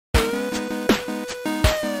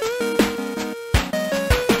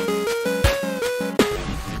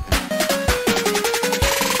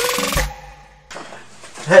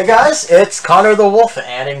Hey guys, it's Connor the Wolf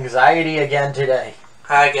and Anxiety again today.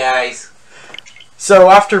 Hi guys. So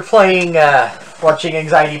after playing, watching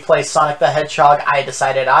Anxiety play Sonic the Hedgehog, I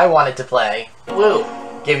decided I wanted to play. Woo.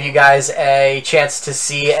 Give you guys a chance to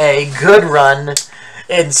see a good run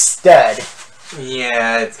instead.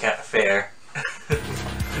 Yeah, it's kind of fair.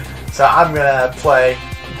 So I'm gonna play.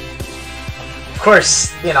 Of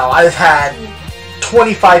course, you know, I've had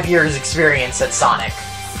 25 years experience at Sonic.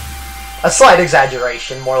 A slight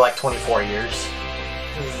exaggeration, more like 24 years.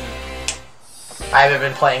 I haven't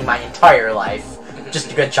been playing my entire life,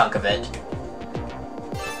 just a good chunk of it.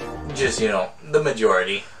 Just, you know, the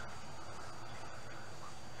majority.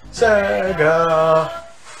 Sega!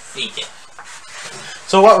 Seek it.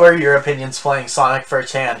 So what were your opinions playing Sonic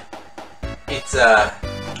first hand? It's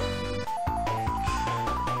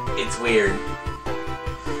weird.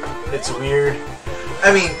 It's weird.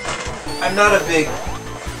 I mean, I'm not a big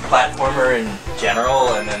platformer in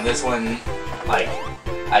general, and then this one, like,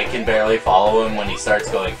 I can barely follow him when he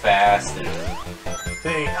starts going fast, and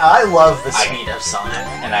See, I love the speed of Sonic.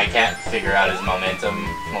 And I can't figure out his momentum,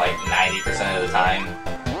 like, 90% of the time.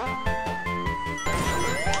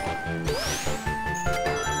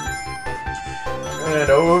 And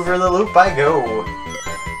over the loop I go.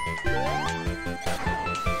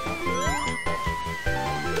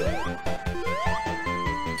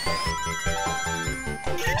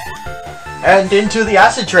 And into the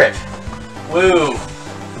acid trip. Woo!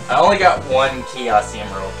 I only got one Chaos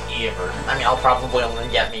Emerald ever. I mean, I'll probably only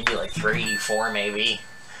get maybe like 3, 4 maybe.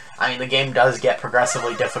 I mean, the game does get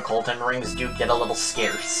progressively difficult and rings do get a little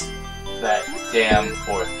scarce. That damn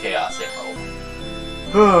 4th Chaos Emerald.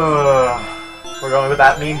 We're going with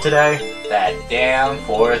that meme today? That damn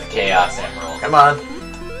 4th Chaos Emerald. Come on.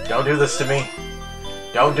 Don't do this to me.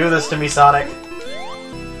 Don't do this to me, Sonic. Sonic.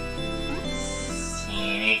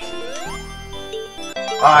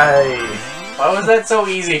 Why was that so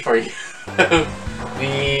easy for you?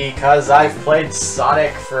 Because I've played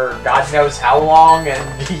Sonic for God knows how long,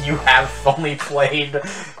 and you have only played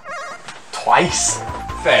twice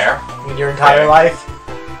Fair. in your entire life.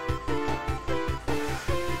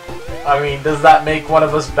 I mean, does that make one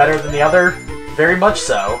of us better than the other? Very much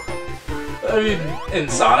so. I mean, in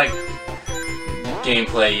Sonic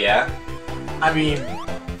gameplay, yeah. I mean,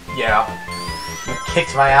 yeah. You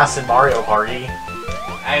kicked my ass in Mario Party.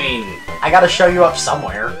 I mean, I gotta show you up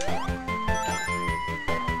somewhere.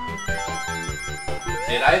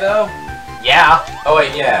 did I though? Yeah. Oh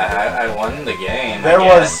wait, yeah, I won the game. There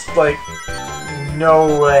was, like,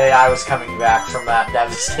 no way I was coming back from that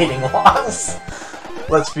devastating loss.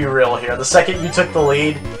 Let's be real here. The second you took the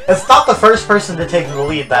lead, it's not the first person to take the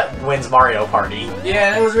lead that wins Mario Party.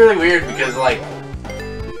 Yeah, and it was really weird because, like,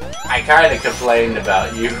 I kind of complained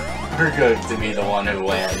about you were going to be the one who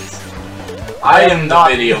wins. I am the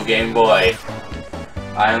video game boy.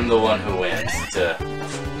 I am the one who wins.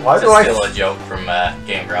 Why do I steal a joke from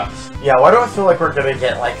Game Grumps. Yeah, why do I feel like we're gonna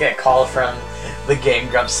get like a call from the Game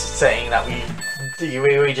Grumps saying that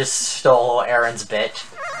we just stole Aaron's bit?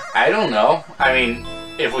 I don't know. I mean,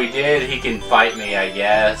 if we did, he can fight me, I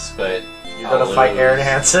guess, but you're gonna fight Aaron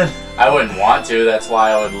Hansen? I wouldn't want to. That's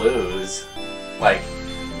why I would lose. Like,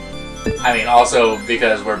 I mean, also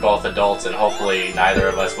because we're both adults and hopefully neither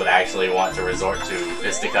of us would actually want to resort to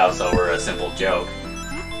fisticuffs over a simple joke.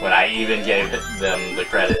 When I even gave them the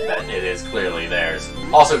credit that it is clearly theirs.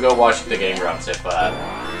 Also, go watch the Game Grumps if,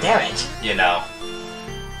 damn it. You know,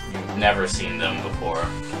 you've never seen them before.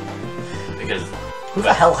 Because... Who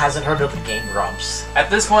the hell hasn't heard of the Game Grumps? At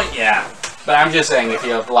this point, yeah. But I'm just saying, if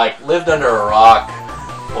you've, like, lived under a rock,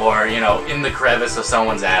 or, you know, in the crevice of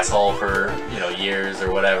someone's asshole for, you know, years or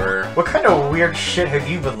whatever. What kind of weird shit have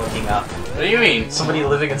you been looking up? What do you mean? Somebody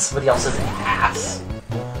living in somebody else's ass.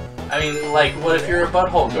 I mean, like, what if you're a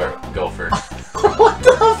butthole gopher? What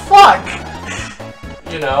the fuck?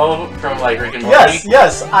 You know, from, like, Rick and Morty?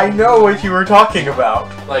 Yes, I know what you were talking about.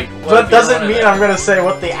 Like, but that doesn't mean I'm gonna say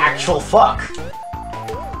what the actual fuck.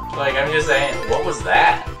 Like, I'm just saying, what was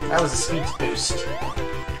that? That was a speed boost.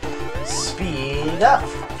 Speed up.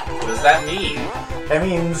 What does that mean? That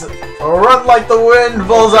means run like the wind,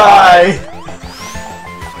 bullseye!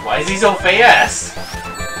 Why is he so fast?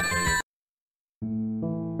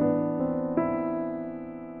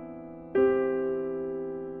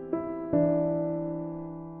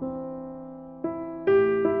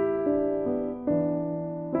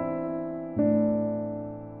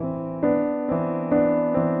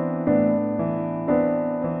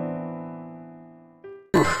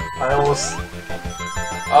 I almost...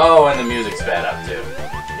 Oh, and the music's sped up too.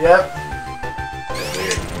 Yep. That's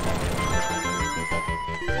weird.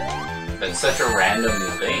 That's such a random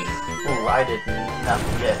thing. Ooh, I did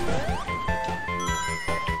Nothing good.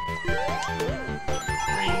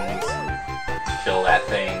 Rings. Kill that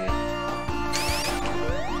thing.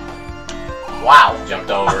 Wow.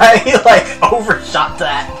 Jumped over. I like overshot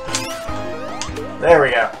that. There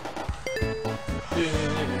we go.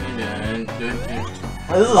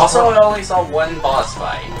 This is Also, I only saw one boss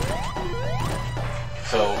fight.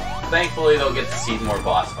 So, thankfully they'll get to see more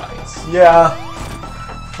boss fights. Yeah.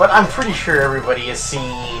 But I'm pretty sure everybody has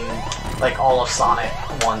seen, like, all of Sonic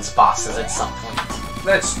 1's bosses at some point.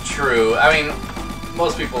 That's true. I mean,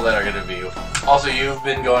 most people that are going to view. Also, you've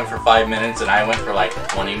been going for 5 minutes, and I went for like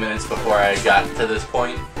 20 minutes before I got to this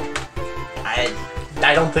point.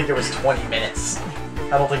 I don't think it was 20 minutes.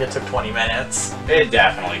 I don't think it took 20 minutes. It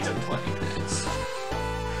definitely took 20 minutes.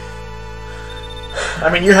 I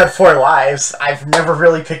mean, you had 4 lives. I've never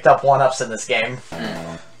really picked up 1-ups in this game.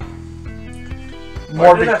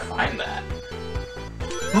 Where did I find that?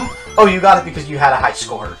 Oh, you got it because you had a high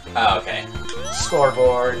score. Oh, okay.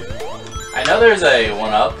 Scoreboard. I know there's a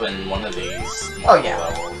 1-up in one of these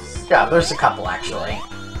levels. Yeah, there's a couple, actually.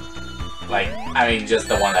 Like, I mean, just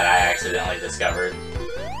the one that I accidentally discovered.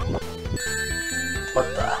 What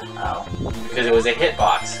the? Oh. Because it was a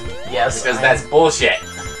hitbox. Yes. Because that's bullshit.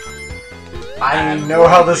 I know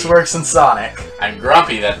how this works in Sonic. I'm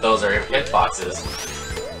grumpy that those are hitboxes.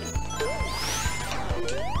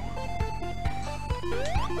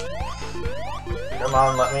 Come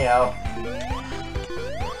on, let me out.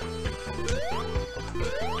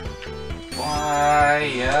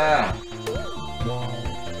 Why, yeah.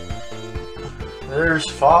 There's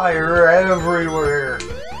fire everywhere.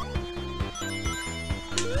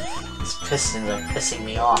 These pistons are pissing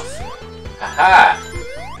me off. Haha!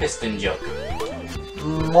 Piston joke.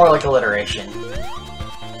 More like alliteration.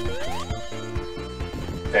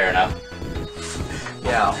 Fair enough.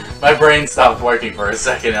 Yeah. My brain stopped working for a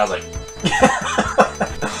second and I was like,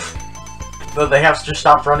 Though they have to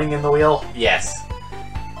stop running in the wheel? yes.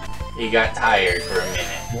 He got tired for a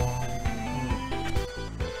minute.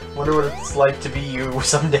 Wonder what it's like to be you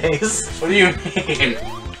some days. What do you mean?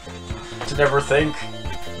 To never think.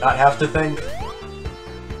 Not have to think.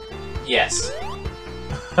 Yes.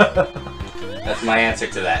 That's my answer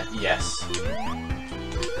to that. Yes.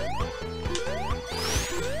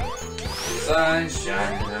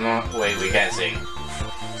 Sunshine. Wait, we can't sing.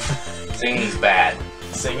 Singing's bad.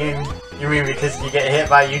 Singing? You mean because you get hit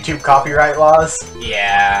by YouTube copyright laws?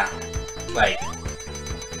 Yeah. Like,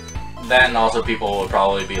 then also people would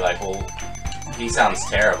probably be like, well, he sounds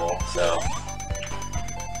terrible, so.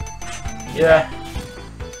 Yeah.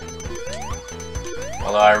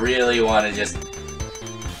 Although I really want to just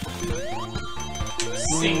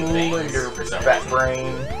sing things for some Bat reason.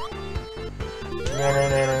 brain.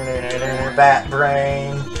 Bat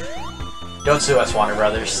brain. Don't sue us, Warner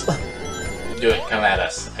Brothers. Do it, come at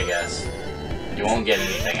us, I guess. You won't get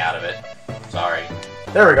anything out of it. Sorry.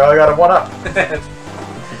 There we go, I got a 1-up.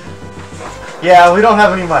 Yeah, we don't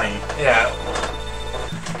have any money. Yeah.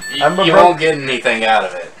 I'm a You broke- won't get anything out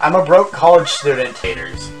of it. I'm a broke college student.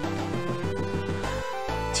 Haters.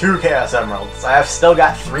 2 Chaos Emeralds. I have still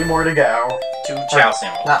got 3 more to go. 2 Chouse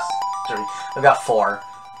emeralds. Not 3. I've got 4.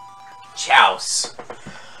 Chouse.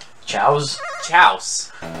 Chows?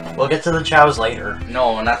 Chouse. We'll get to the chows later.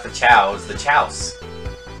 No, not the chows, the chouse.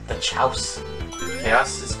 The chouse.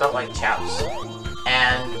 Chaos is spelled like chouse.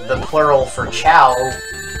 And the plural for chow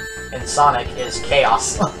in Sonic is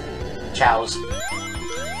chaos. Chows.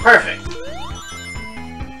 Perfect.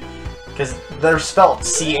 Because they're spelled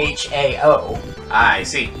C-H-A-O. I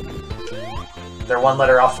see. They're 1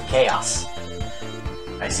 letter off of chaos.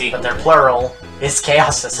 I see. But their plural is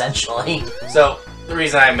chaos, essentially. So, the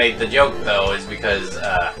reason I made the joke, though, is because,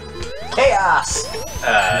 Chaos!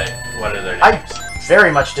 what are their names? I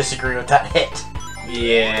very much disagree with that hit.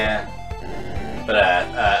 Yeah. But,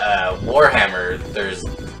 Warhammer, there's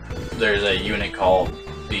a unit called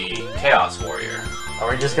the Chaos Warrior. Are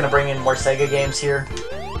we just gonna bring in more Sega games here?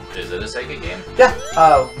 Is it a Sega game? Yeah,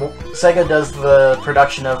 Sega does the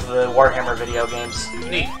production of the Warhammer video games.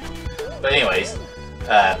 Neat. But anyways,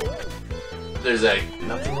 there's a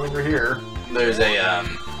Nothing over here. there's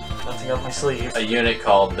Nothing up my sleeve. a unit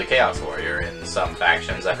called the Chaos Warrior in some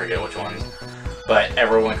factions, I forget which ones, but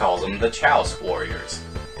everyone calls them the Chouse Warriors.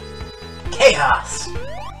 Chaos!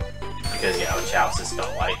 Because, you know, Chouse is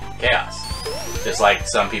spelled like chaos. Just like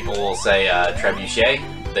some people will say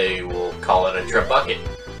trebuchet, they will call it a trebucket.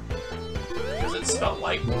 Because it's spelled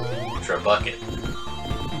like trebucket.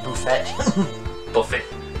 Buffet. Buffet.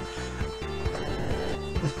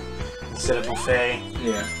 Instead of buffet.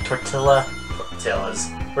 Yeah. Tortilla. Tortillas.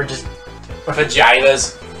 We're just...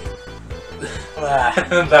 Vaginas.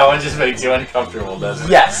 That one just makes you uncomfortable, doesn't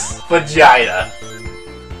it? Yes. Vagina.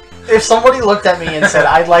 If somebody looked at me and said,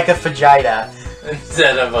 I'd like a vagina,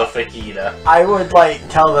 instead of a fajita, I would, like,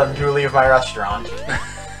 tell them to leave my restaurant.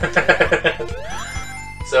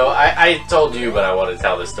 So, I told you, but I want to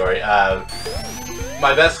tell this story.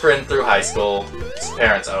 My best friend through high school, his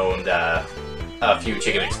parents owned a few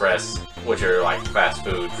Chicken Express, which are like fast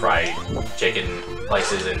food fried chicken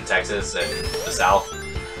places in Texas and the South.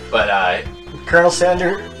 But, Colonel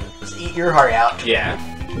Sanders, eat your heart out. yeah.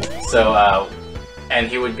 So, and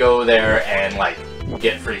he would go there and, like,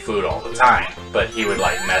 get free food all the time, but he would,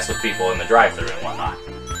 like, mess with people in the drive-thru and whatnot.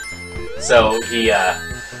 So, he,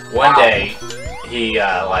 one day, he,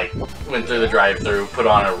 like, went through the drive-thru, put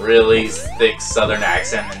on a really thick southern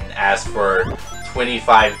accent, and asked for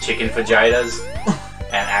 25 chicken fajitas,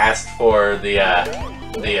 and asked for the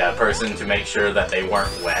person to make sure that they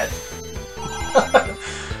weren't wet.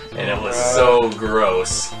 And it was so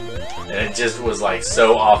gross. And it just was, like,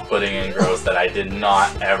 so off-putting and gross that I did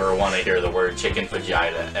not ever want to hear the word chicken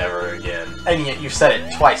vagina ever again. And yet you've said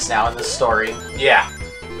it twice now in this story. Yeah.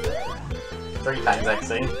 3 times,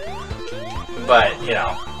 actually. But, you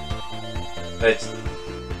know,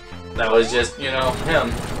 that was just, you know,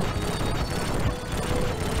 him.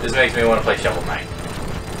 This makes me want to play Shovel Knight.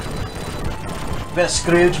 You've been a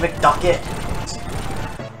Scrooge McDucket.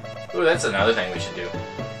 Ooh, that's another thing we should do.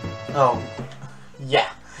 Oh, yeah.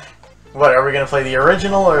 What, are we gonna play the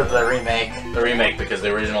original or the remake? The remake, because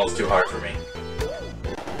the original is too hard for me.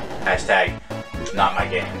 Hashtag, not my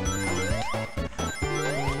game.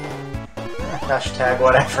 Hashtag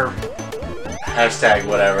whatever. Hashtag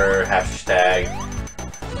whatever, hashtag,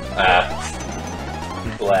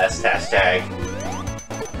 blessed, hashtag,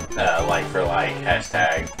 like for like,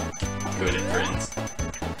 hashtag, good and friends.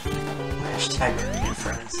 Hashtag good and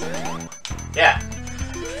friends. Yeah.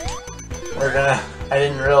 We're gonna... I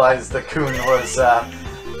didn't realize the coon was,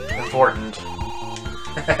 important.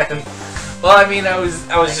 Well, I mean, I was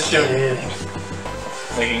just doing,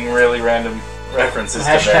 making really random references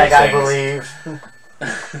to hashtag I various believe.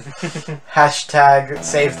 Hashtag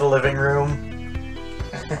save the living room.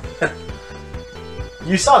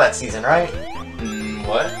 You saw that season, right?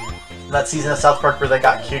 What? That season of South Park where they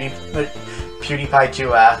got PewDiePie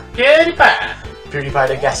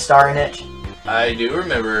to guest star in it. I do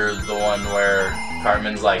remember the one where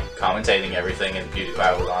Cartman's like commentating everything and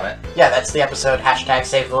PewDiePie was on it. Yeah, that's the episode hashtag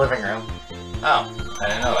save the living room. Oh, I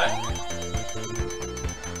didn't know that.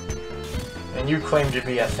 And you claim to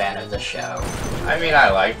be a fan of the show. I mean,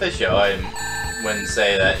 I like the show. I wouldn't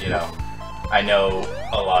say that, you know, I know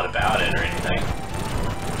a lot about it or anything.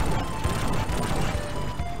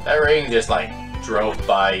 That ring just, like, drove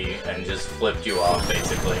by you and just flipped you off,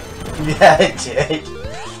 basically. Yeah, it did.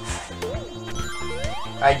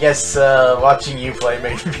 I guess, watching you play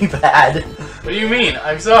made me bad. What do you mean?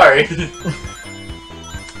 I'm sorry.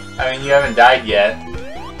 I mean, you haven't died yet.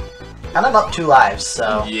 And I'm up 2 lives,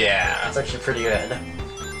 so... Yeah. That's actually pretty good.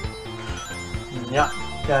 Not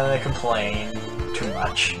gonna complain too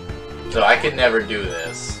much. So I could never do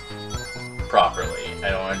this properly. I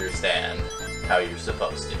don't understand how you're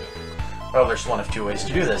supposed to. Well, there's one of 2 ways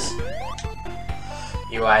to do this.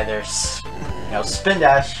 You either, spin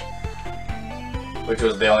dash, Which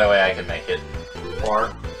was the only way I could make it.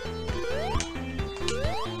 or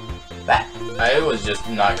that. I was just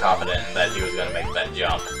not confident that he was going to make that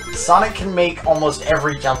jump. Sonic can make almost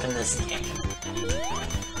every jump in this game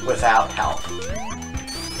without help.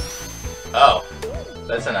 Oh,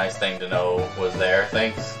 that's a nice thing to know was there.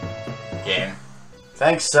 Thanks, game.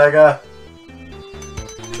 Thanks, Sega.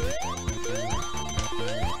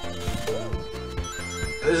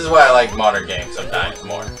 This is why I like modern games sometimes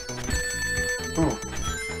more. Ooh.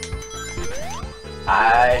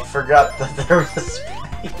 I forgot that there was a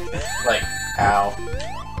spike. Like, Ow.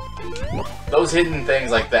 those hidden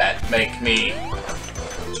things like that make me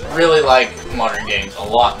really like modern games a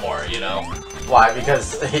lot more, you know? Why?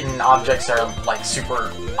 Because the hidden objects are, like,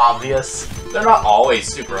 super obvious? They're not always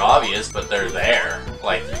super obvious, but they're there.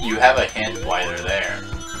 Like, you have a hint why they're there.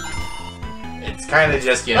 It's kind of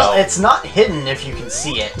just, you know... Well, it's not hidden if you can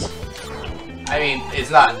see it. I mean,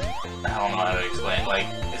 it's not... I don't know how to explain. Like,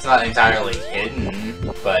 it's not entirely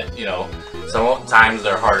hidden, but, you know, sometimes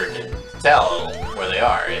they're harder to tell where they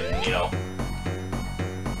are, and, you know...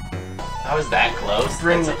 How is that close?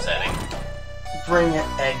 That's upsetting. Bring it,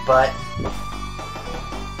 egg butt.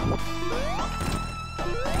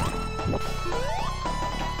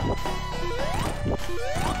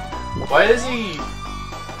 Why does he...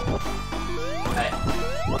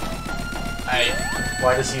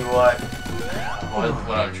 Why does he what?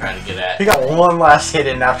 what I'm trying to get at. He got one last hit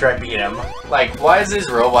in after I beat him. Like, why is this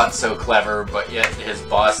robot so clever, but yet his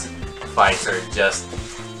boss fights are just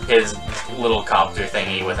his little copter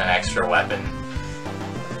thingy with an extra weapon?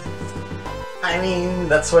 I mean,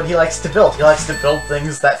 that's what he likes to build. He likes to build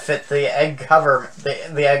things that fit the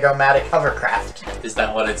the Egg-O-Matic hovercraft. Is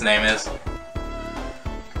that what its name is?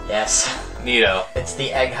 Yes. Neato. It's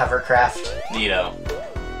the Egg hovercraft. Neato.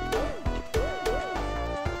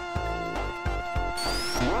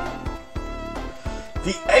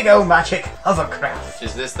 The Egg-O-Matic hovercraft.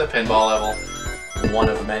 Is this the pinball level? One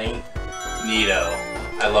of many. Neato.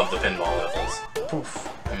 I love the pinball levels. Poof.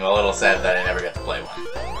 I'm a little sad that I never got to play one.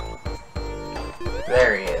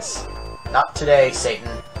 There he is. Not today, Satan.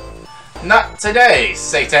 Not today,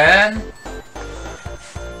 Satan!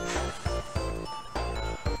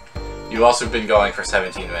 You've also been going for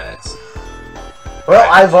 17 minutes. Well,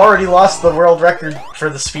 I've already lost the world record for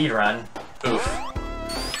the speedrun. Oof.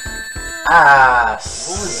 Ah, What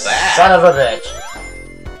was that? son of a bitch.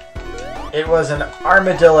 It was an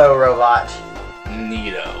armadillo robot.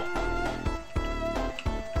 Neato.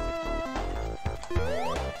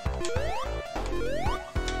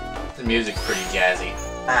 The music's pretty jazzy.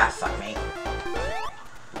 Ah, fuck me.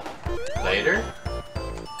 Later?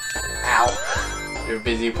 Ow. You're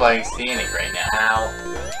busy playing Scenic right now. Ow.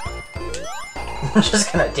 I'm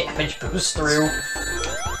just gonna damage boost through.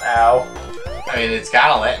 Ow. I mean, it's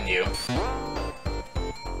kinda letting you.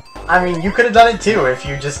 I mean, you could have done it too if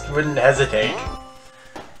you just wouldn't hesitate.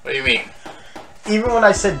 What do you mean? Even when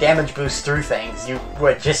I said damage boost through things, you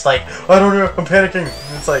would just like, I don't know, I'm panicking.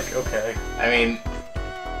 It's like, okay. I mean,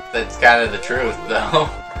 that's kind of the truth, though.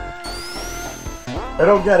 I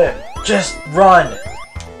don't get it. Just run.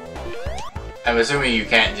 I'm assuming you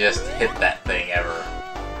can't just hit that thing ever.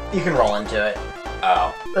 You can roll into it.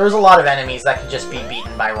 Oh. There's a lot of enemies that could just be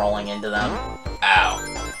beaten by rolling into them. Ow.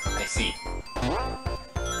 I see.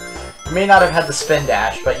 You may not have had the spin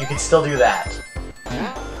dash, but you can still do that.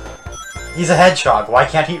 He's a hedgehog. Why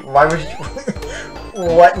can't he? Why would you?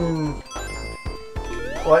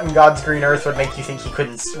 What in God's green earth would make you think he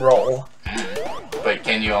couldn't roll? But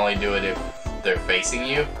can you only do it if they're facing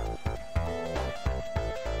you?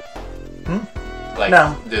 Hmm? Like,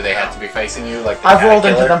 No. do they have to be facing you? Like the I've rolled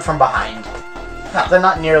into caterpillar? them from behind. Huh. They're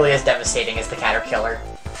not nearly as devastating as the caterpillar.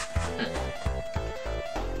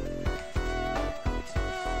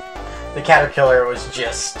 The caterpillar was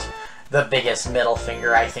just the biggest middle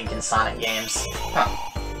finger, I think, in Sonic games. Huh.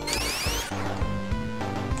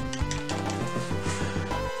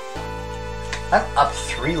 I'm up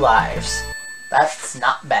 3 lives. That's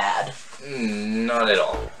not bad. Not at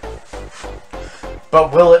all.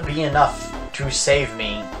 But will it be enough to save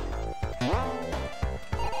me?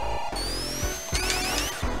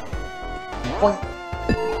 Boink.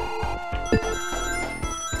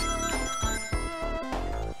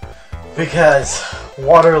 Because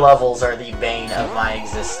water levels are the bane of my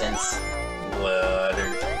existence.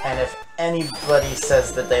 Water. And if anybody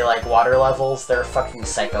says that they like water levels, they're a fucking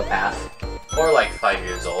psychopath. Or like 5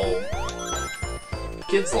 years old.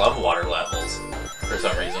 Kids love water levels, for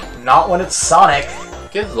some reason. Not when it's Sonic.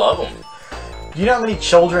 Kids love them. Do you know how many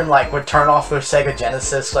children like would turn off their Sega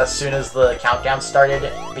Genesis as soon as the countdown started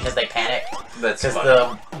because they panicked? That's Because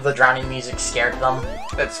funny. the drowning music scared them.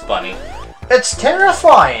 That's funny. It's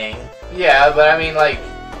terrifying! Yeah, but I mean, like,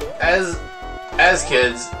 as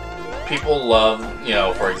kids, people love, you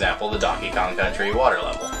know, for example, the Donkey Kong Country water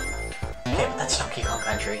level. Okay, but that's Donkey Kong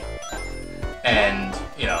Country. And,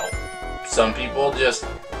 you know, some people just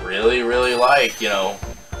really, really like, you know,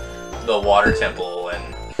 the water temple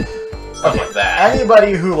and stuff like that.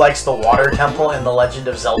 Anybody who likes the water temple in the Legend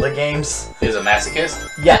of Zelda games, Is a masochist?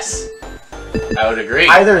 yes. I would agree.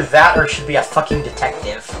 Either that or should be a fucking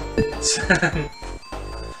detective.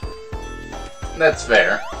 That's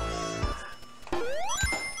fair.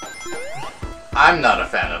 I'm not a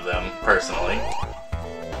fan of them, personally.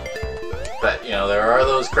 But, you know, there are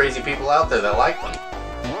those crazy people out there that like them.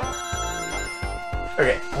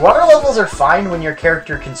 Okay, water levels are fine when your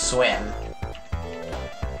character can swim.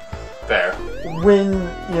 Fair. When,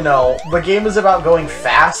 you know, the game is about going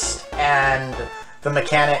fast and the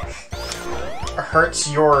mechanic hurts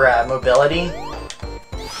your mobility,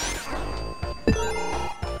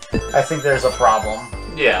 I think there's a problem.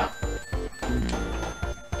 Yeah.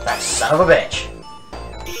 That son of a bitch.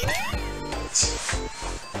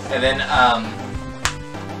 And then,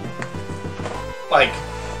 like,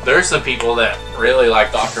 there's some people that really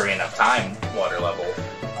like the Ocarina of Time water level.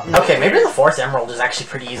 Okay, maybe the 4th Emerald is actually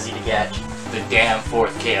pretty easy to get. The damn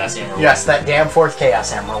 4th Chaos Emerald. Yes, that damn 4th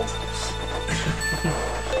Chaos Emerald.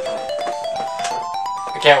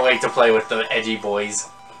 can't wait to play with the edgy boys.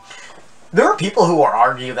 There are people who will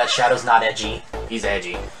argue that Shadow's not edgy. He's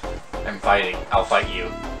edgy. I'm fighting. I'll fight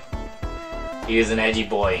you. He is an edgy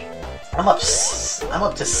boy. I'm up to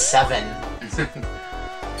 7.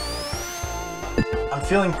 I'm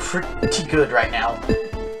feeling pretty good right now.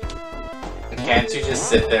 Can't you just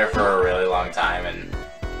sit there for a really long time and...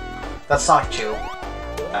 That's Sonic 2.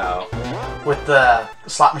 Oh. With the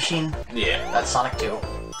slot machine? Yeah. That's Sonic 2.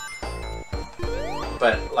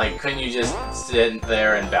 But, like, couldn't you just sit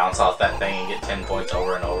there and bounce off that thing and get 10 points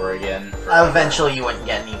over and over again? Eventually you wouldn't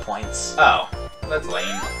get any points. Oh. That's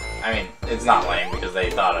lame. I mean, it's not lame because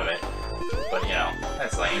they thought of it. But, you know,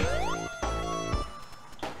 that's lame.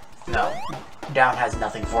 No. Down has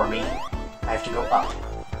nothing for me. I have to go up.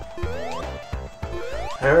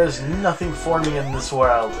 There is nothing for me in this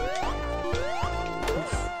world.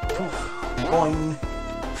 Poof, poof, boing.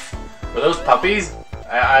 Were those puppies?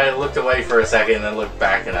 I looked away for a second and then looked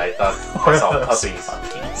back and I thought I saw puppies.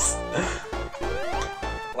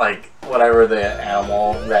 Like, whatever the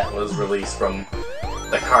animal that was released from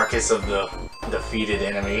the carcass of the defeated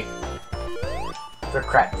enemy. They're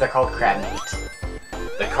called crab meat.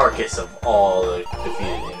 The carcass of all the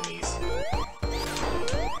defeated enemies.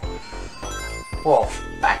 Well,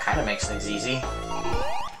 that kind of makes things easy.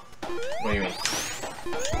 What do you mean?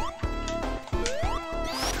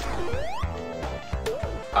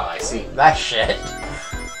 Oh, I see. That shit.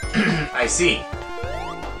 I see.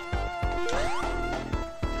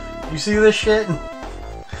 You see this shit?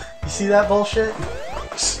 You see that bullshit?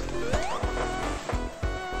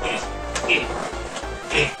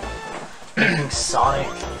 Sonic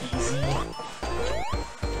easy.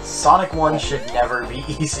 Sonic 1 should never be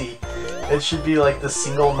easy. It should be like the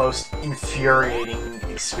single most infuriating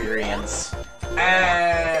experience.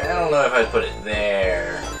 I don't know if I'd put it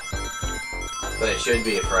there. But it should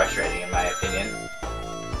be frustrating in my opinion.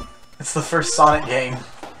 It's the first Sonic game.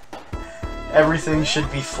 Everything should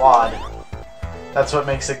be flawed. That's what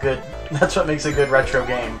makes a good retro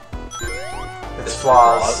game. It's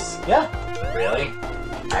flaws. Yeah. Really?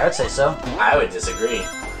 I would say so. I would disagree.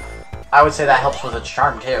 I would say that helps with its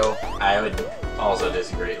charm too. I would also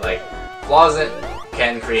disagree. Like, flaws that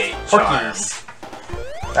can create charms.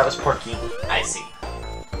 That was Porky. I see.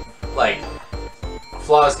 Like,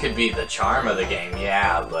 flaws could be the charm of the game,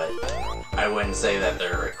 yeah, but I wouldn't say that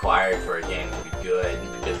they're required for a game to be good.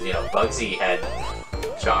 Because, you know, Bugsy had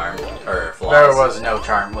charm, or flaws. There was no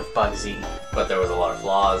charm with Bugsy. But there was a lot of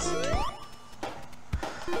flaws.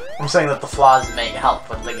 I'm saying that the flaws may help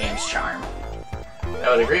with the game's charm. I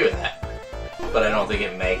would agree with that. But I don't think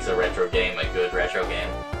it makes a retro game a good retro game.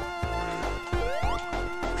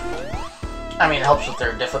 I mean, it helps with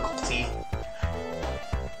their difficulty.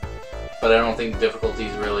 But I don't think difficulty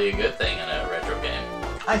is really a good thing in a retro game.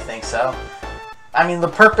 I think so. I mean, the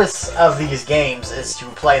purpose of these games is to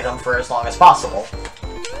play them for as long as possible.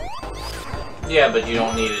 Yeah, but you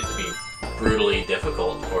don't need it to be brutally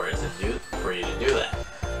difficult for you to do that.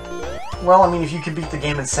 Well, I mean, if you could beat the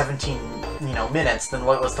game in 17, minutes, then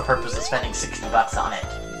what was the purpose of spending $60 on it?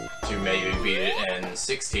 To maybe beat it in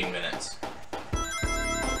 16 minutes.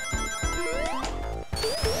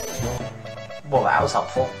 Well, that was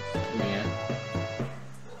helpful. Yeah.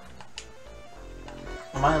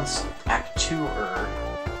 Am I on Act 2 or...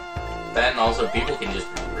 That and also people can just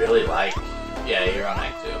really like... Yeah, you're on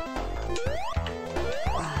Act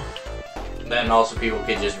 2. Then also people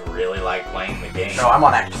can just really like playing the game. No, I'm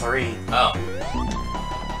on Act 3. Oh.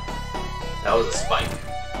 That was a spike.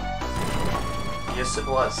 Yes, it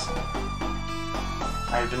was.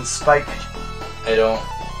 I've been spiked. I don't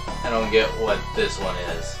get what this one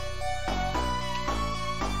is.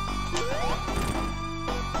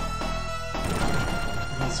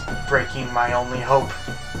 He's breaking my only hope.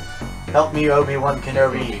 Help me, Obi-Wan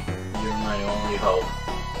Kenobi. You're my only hope.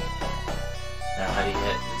 Now how do you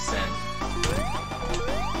hit send?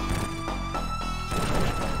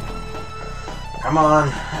 Come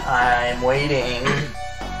on, I'm waiting.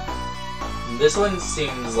 This one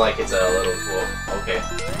seems like it's a little... Well, okay.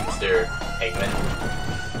 Mr. Eggman.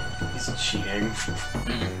 He's cheating.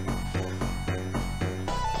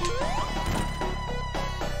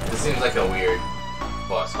 This seems like a weird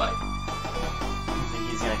boss fight. I think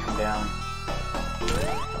he's gonna come down.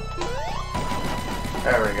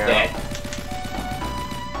 There we go. Dead.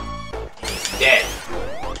 He's dead.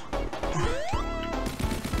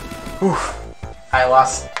 Oof. I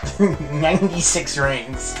lost 96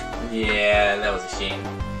 rings. Yeah, that was a shame.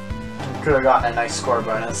 Could have gotten a nice score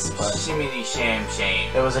bonus, but... Shimmy sham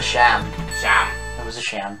shame. It was a sham. Sham. It was a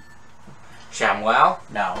sham. Sham well?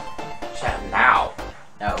 No. Sham now.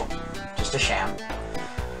 No. Just a sham.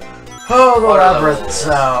 Oh, the Water Labyrinth levels.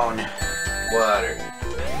 Zone. Water.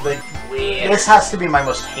 This has to be my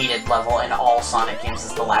most hated level in all Sonic games,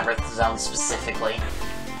 is the Labyrinth Zone specifically.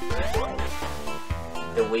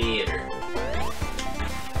 The waiter.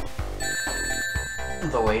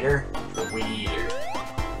 The waiter? The waiter.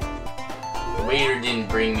 The waiter didn't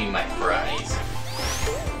bring me my fries.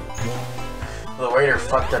 The waiter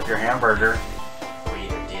fucked up your hamburger. The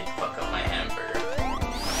waiter did fuck up my hamburger.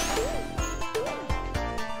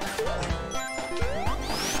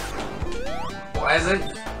 Why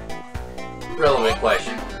isn't... Relevant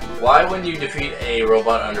question. Why when you defeat a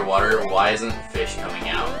robot underwater, why isn't fish coming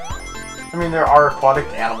out? I mean, there are aquatic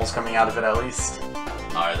animals coming out of it at least.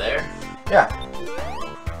 Are there? Yeah.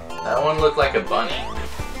 That one looked like a bunny.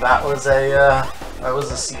 That was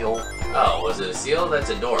a seal. Oh, was it a seal? That's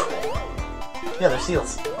adorable. Yeah, they're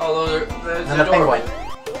seals. Oh, that's And a adorable.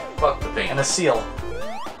 penguin. Fuck the penguin. And a seal.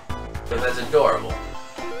 But that's adorable.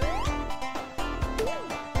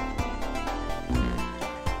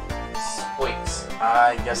 Squeaks.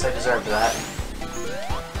 I guess I deserved that.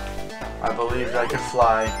 I believed I could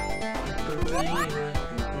fly.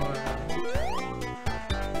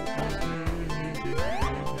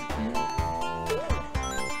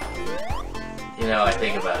 You know, I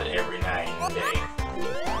think about it every night and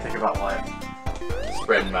day. Think about what?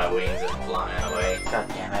 Spreading my wings and flying away. God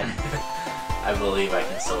damn it. I believe I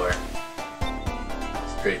can soar.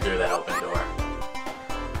 Straight through that open door.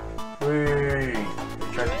 Whee!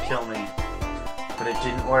 They tried to kill me. But it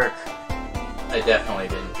didn't work. I definitely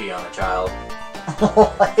didn't pee on a child.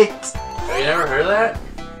 What? Have you never heard of that?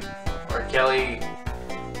 Where Kelly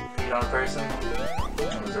peed on a person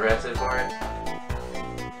and was arrested for it?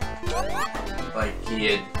 Like,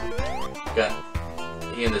 he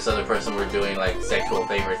and this other person were doing, like, sexual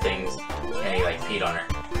favor things, and he, like, peed on her.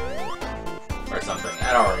 Or something.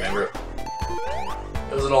 I don't remember.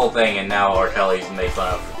 It was an old thing, and now R. Kelly's made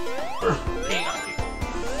fun of for peeing on people.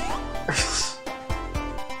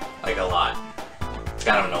 Like, a lot. It's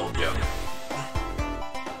kind of an old joke.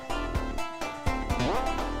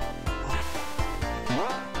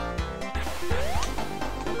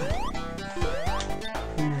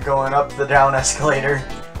 Going up the down escalator.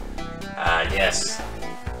 Yes.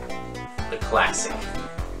 The classic.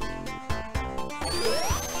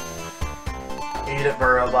 Eat it,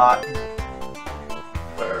 Burrowbot.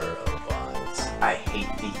 Burrobots. I hate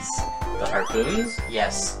these. The harpoons?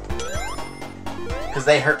 Yes. Because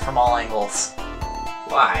they hurt from all angles.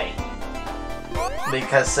 Why?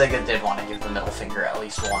 Because Sega did want to give the middle finger at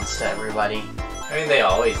least once to everybody. I mean, they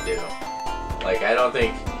always do. Like, I don't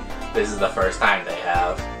think this is the first time they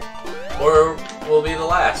have. Or will be the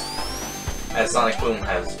last. As Sonic Boom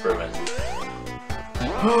has proven.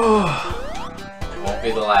 It won't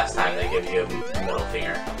be the last time they give you a middle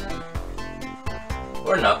finger.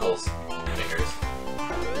 Or Knuckles fingers.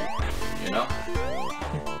 You know?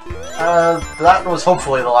 That was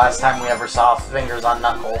hopefully the last time we ever saw fingers on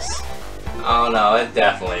Knuckles. Oh no, it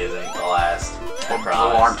definitely isn't the last. I Blue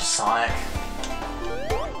promise. Armed Sonic.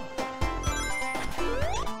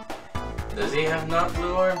 Does he have not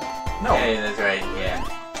blue arm? No. Yeah, that's right, yeah.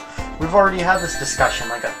 We've already had this discussion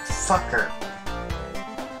like a fucker.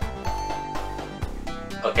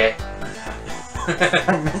 Okay.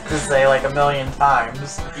 I meant to say like a million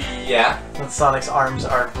times Yeah, that Sonic's arms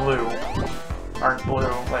are blue. Aren't blue,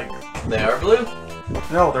 like... they are blue.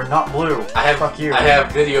 No, they're not blue. Fuck you. I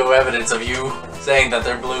have video evidence of you saying that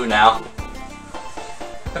they're blue now.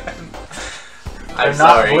 I'm They're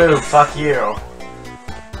sorry. not blue, fuck you.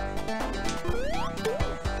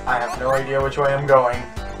 I have no idea which way I'm going.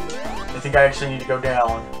 I think I actually need to go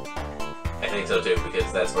down. I think so too,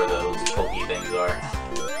 because that's where those pokey things are.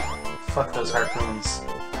 Fuck those harpoons.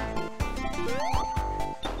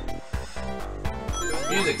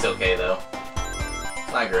 Music's okay though.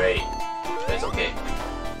 It's not great, but it's okay.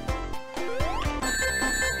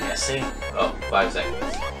 Yeah, see? Oh, 5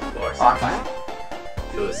 seconds. 4 Oh, I'm seconds.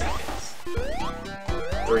 fine. 2 seconds.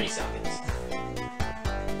 3 seconds.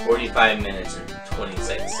 45 minutes and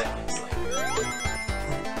 26 seconds later.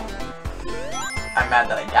 I'm mad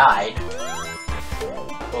that I died.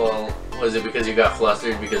 Well, was it because you got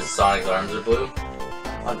flustered because Sonic's arms are blue?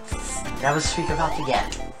 Let's never speak about it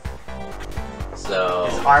again. So...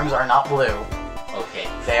 His arms are not blue. okay.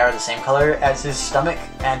 They are the same color as his stomach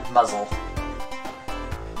and muzzle.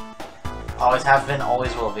 Always have been,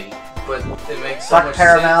 always will be. But it makes so Fuck much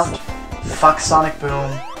Paramount. sense. Fuck Sonic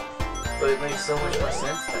Boom. But it makes so much more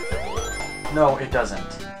sense that they're blue. No, it doesn't.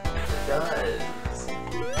 It does.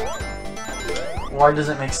 Why does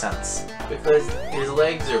it make sense? Because his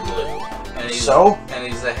legs are blue. And he's, So? And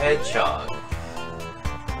he's a hedgehog.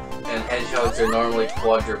 And hedgehogs are normally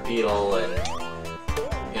quadrupedal and,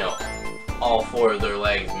 you know, all 4 of their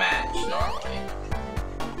legs match normally.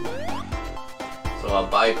 So a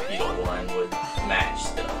bipedal one would match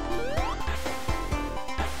still.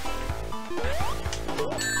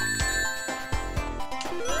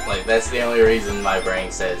 Like, that's the only reason my brain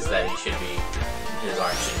says that his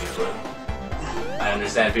arms should be blue. I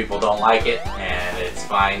understand people don't like it, and it's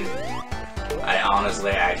fine. I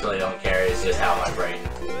honestly actually don't care, it's just how my brain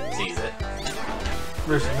sees it.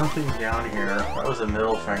 There's nothing down here. That was a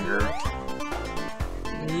middle finger.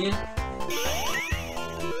 Yeah.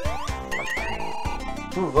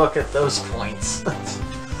 Ooh, look at those points.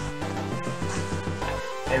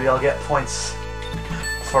 Maybe I'll get points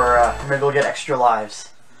for, maybe I'll get extra lives.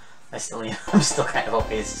 I'm still kind of a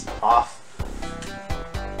ways off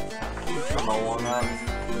from the one run.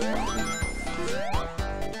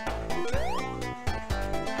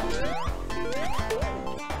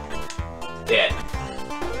 Dead.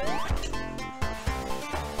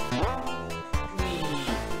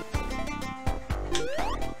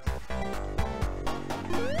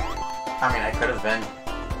 I mean, I could have been.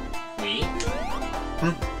 Me?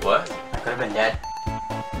 I What? could have been dead.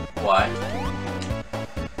 Why?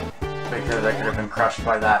 Because I could have been crushed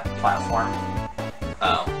by that platform.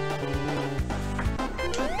 Oh.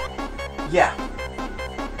 Yeah.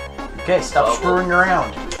 Okay, stop screwing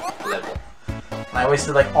around. Level. And I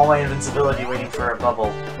wasted like all my invincibility waiting for a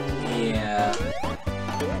bubble. Yeah.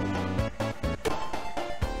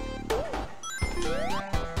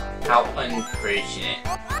 How unfortunate.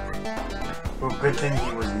 Ooh, good thing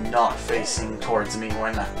he was not facing towards me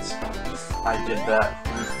when I did that.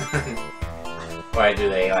 Why do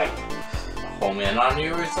they like home in on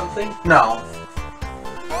you or something? No.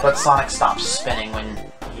 But Sonic stops spinning when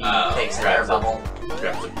he takes an air bubble.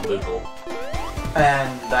 Grabs a boogle.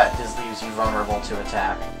 And that just leaves you vulnerable to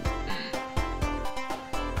attack.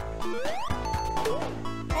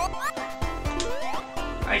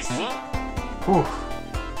 I see. Whew.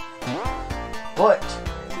 But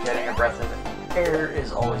getting a breath of air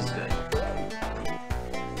is always good.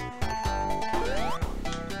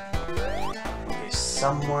 Okay,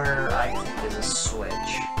 somewhere I think is a switch.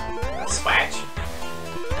 A swatch.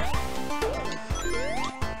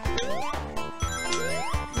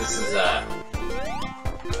 This is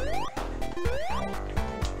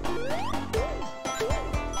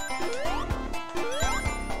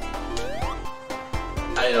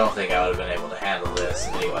I don't think I would have been able to handle this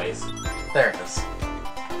anyways. There it is.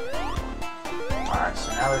 Alright,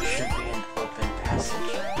 so now there should be an open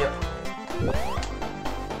passage. Yep.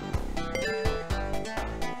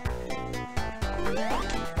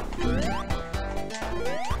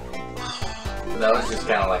 That was just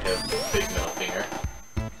kind of like a big middle finger.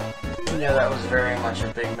 Yeah, that was very much a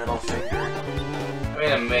big middle finger. I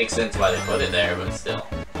mean, it makes sense why they put it there, but still.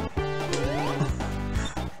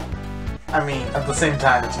 I mean, at the same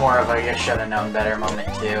time, it's more of a you should have known better moment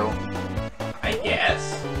too. I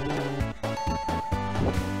guess.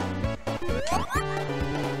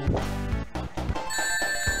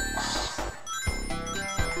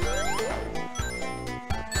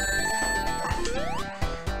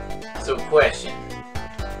 So, question.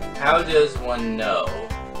 How does one know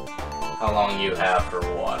how long you have for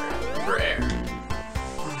water, for air?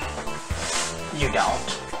 You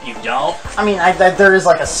don't. You don't? I mean, there is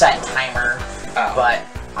like a set timer, Oh. but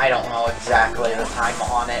I don't know exactly the time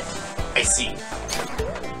on it. I see.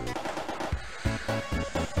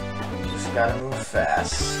 Just gotta move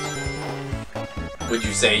fast. Would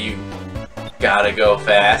you say you gotta go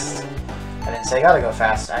fast? I didn't say gotta go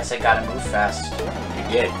fast, I said gotta move fast. You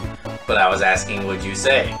did. But I was asking, would you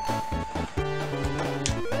say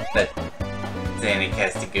that Sonic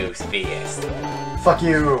has to go fast? Fuck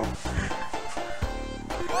you!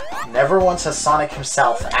 Never once has Sonic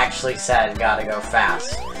himself actually said gotta go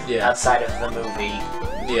fast. Yeah. Outside of the movie.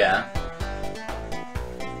 Yeah.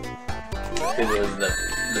 Because it was the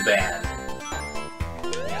band.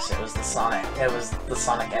 Yes, it was the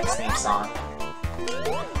Sonic X theme song.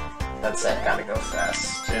 That said gotta go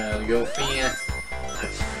fast. Gotta go fast.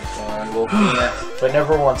 Gotta go fast. But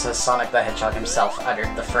never once has Sonic the Hedgehog himself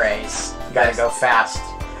uttered the phrase gotta go fast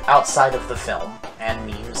outside of the film and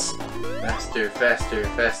memes. Faster, faster,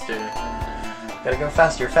 faster. Gotta go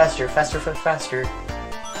faster, faster, faster, faster.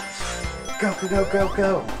 Go, go, go, go,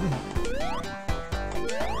 go.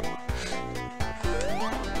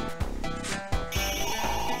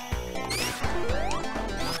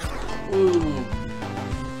 Ooh.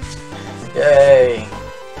 Yay.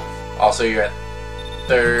 Also, you're at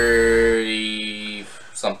 30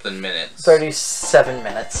 something minutes. 37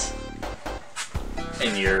 minutes.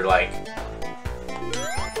 And you're like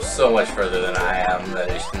so much further than I am that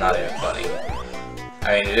it's not even funny.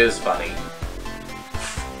 I mean, it is funny.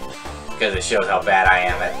 Because it shows how bad I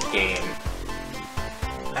am at the game.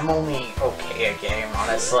 I'm only okay at game,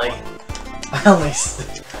 honestly.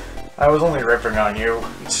 I was only ripping on you.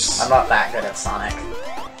 I'm not that good at Sonic.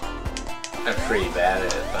 I'm pretty bad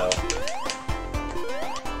at it, though.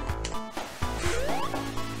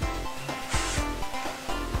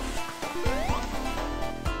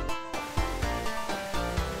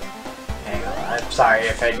 Hang on, I'm sorry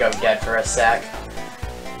if I go dead for a sec.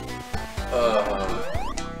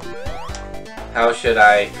 How should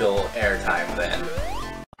I fill airtime then?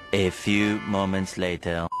 A few moments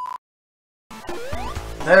later.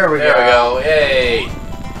 There we There we go, yay!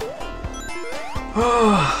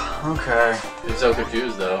 Okay. I'm so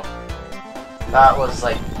confused though. That was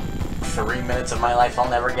like 3 minutes of my life I'll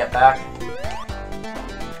never get back.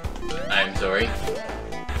 I'm sorry.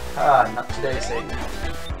 Not today, Satan.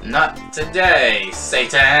 Not today,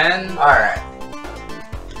 Satan! Alright.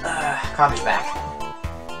 Connor's back.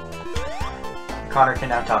 Connor can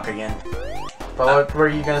now talk again. But what were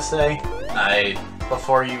you gonna say?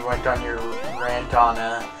 Before you went on your rant on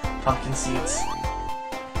pumpkin seeds?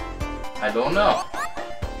 I don't know.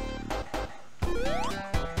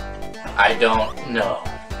 I don't know.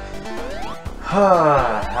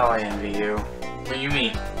 How I envy you. What do you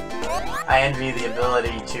mean? I envy the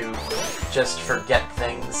ability to just forget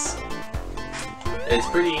things. It's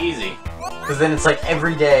pretty easy. Because then it's like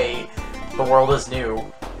every day the world is new.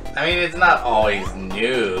 I mean, it's not always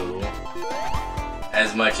new.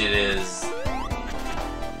 As much it is...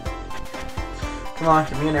 Come on,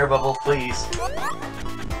 give me an air bubble, please.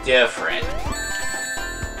 different.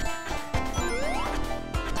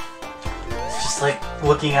 It's just like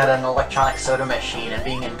looking at an electronic soda machine and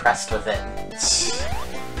being impressed with it.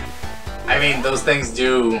 I mean, those things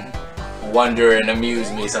do wonder and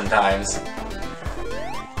amuse me sometimes.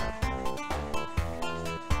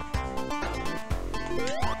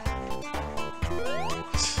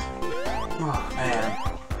 Oh man.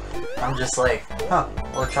 I'm just like, huh,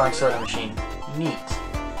 electronic soda machine. Neat.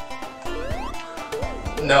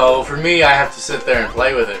 No, for me, I have to sit there and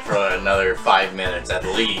play with it for another 5 minutes at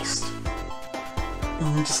least.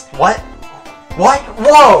 Just, what? What?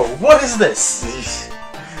 Whoa! What is this?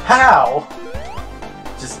 How?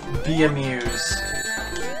 Just be amused.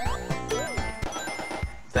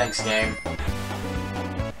 Thanks, game.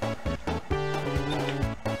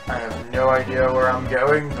 I have no idea where I'm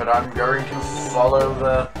going, but I'm going to follow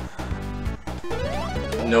the...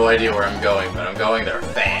 No idea where I'm going, but I'm going there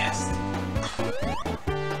fast.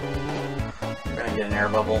 I'm gonna get an air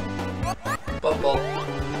bubble. Bubble.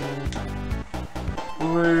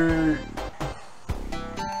 Wait.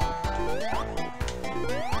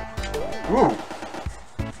 Ooh.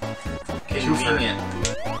 Convenient.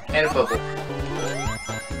 And a bubble.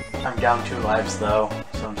 I'm down 2 lives though,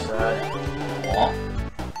 so I'm sad. Aw.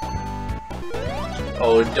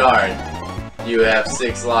 Oh darn. You have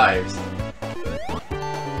 6 lives.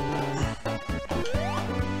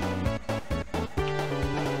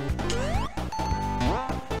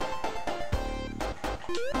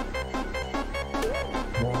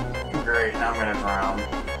 Great, now I'm gonna drown.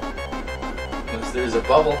 Unless there's a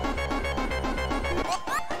bubble.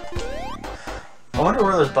 I wonder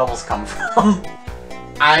where those bubbles come from.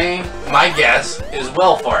 My guess is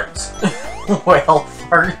well farts. Whale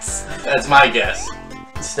farts. That's my guess.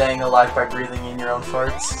 Staying alive by breathing in your own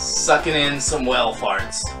farts. Sucking in some well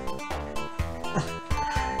farts.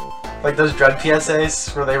 Like those drug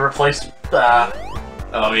PSAs where they replaced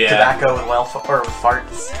Oh yeah. tobacco with with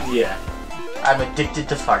farts. Yeah. I'm addicted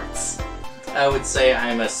to farts. I would say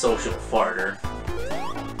I'm a social farter.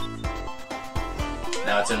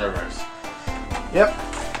 Now it's in reverse. Yep.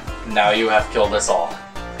 Now you have killed us all.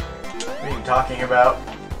 What are you talking about?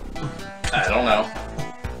 I don't know.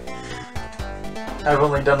 I've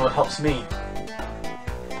only done what helps me.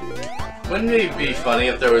 Wouldn't it be funny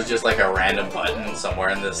if there was just like a random button somewhere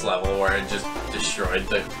in this level where it just destroyed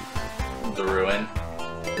the ruin?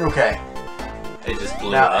 Okay. It just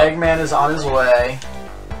blew Now up. Eggman is on his way.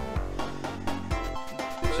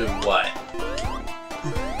 To what?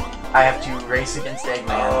 I have to race against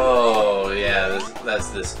Eggman. Oh, yeah, that's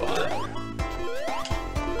this spot.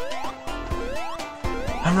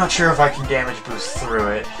 I'm not sure if I can damage boost through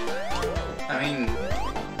it. I mean...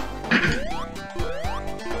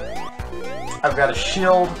 I've got a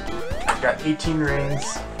shield. I've got 18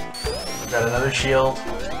 rings. I've got another shield.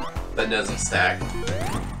 that doesn't stack.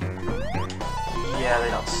 Yeah, they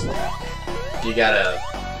don't stack. You gotta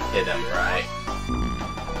hit him right.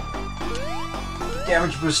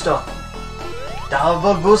 Damage booster.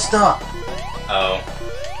 Double booster. Oh.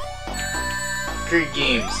 Great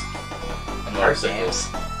games. On Card motorcycles.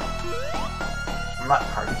 games. I'm not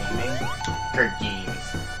card gaming. Card games.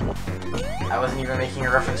 I wasn't even making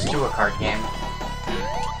a reference to a card game.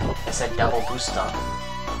 I said double booster.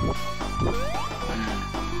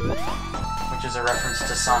 Which is a reference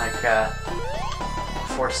to Sonic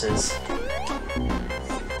Forces.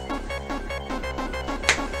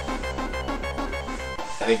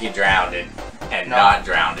 I think you drowned it and No. not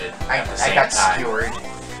drowned it at the same I got time. skewered.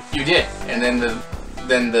 You did, and then the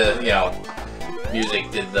you know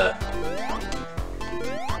music did the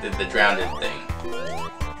drowned thing.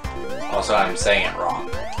 Also, I'm saying it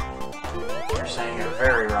wrong. You're saying it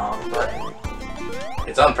very wrong, but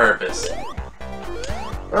It's on purpose.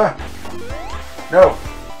 no,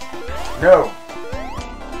 no,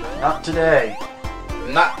 not today.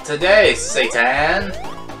 Not today, Satan.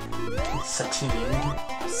 Satine.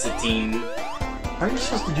 Satine. How are you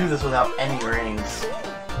supposed to do this without any rings?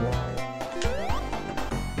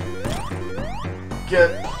 Get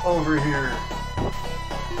over here.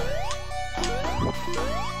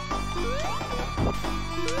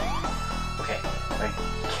 Okay, if I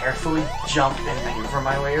carefully jump and maneuver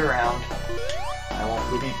my way around, I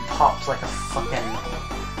won't be popped like a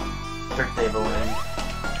fucking birthday balloon.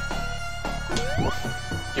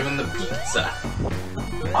 Give him the pizza.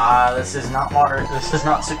 This is not This is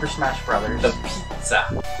not Super Smash Brothers. The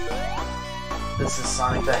pizza. This is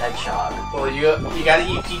Sonic the Hedgehog. Well, you gotta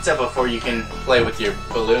eat pizza before you can play with your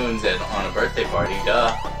balloons on a birthday party.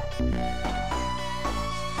 Duh.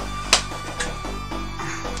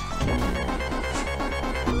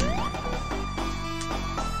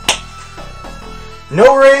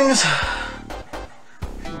 No rings.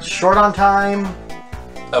 Short on time.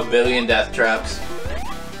 A billion death traps.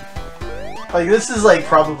 Like, this is like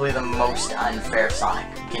probably the most unfair Sonic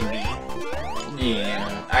can be.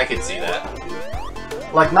 Yeah, I could see that.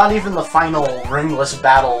 Like, not even the final ringless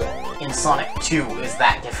battle in Sonic 2 is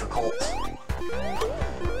that difficult.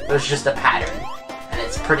 There's just a pattern, and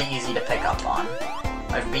it's pretty easy to pick up on.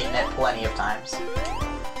 I've beaten it plenty of times.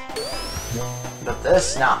 But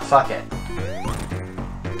this, nah, fuck it.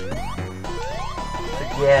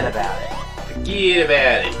 Forget about it. Forget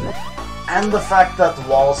about it. And the fact that the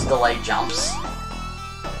walls delay jumps.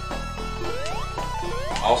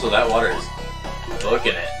 Also, that water is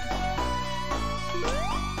booking it.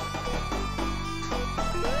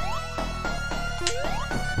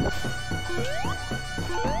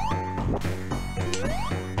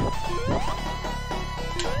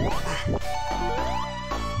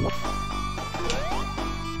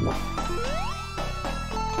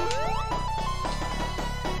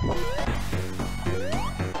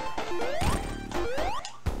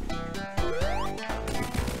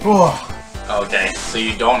 Okay, so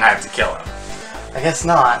you don't have to kill him. I guess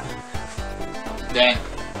not. Dang.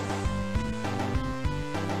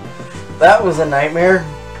 That was a nightmare.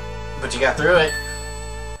 But you got through it.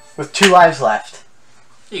 With 2 lives left.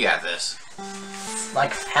 You got this.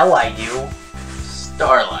 Like hell I do.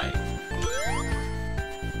 Starlight.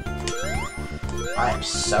 I am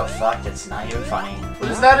so fucked, it's not even funny.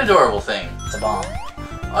 What is that adorable thing? It's a bomb.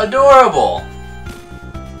 Adorable!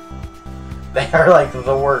 They are like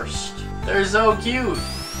the worst. They're so cute.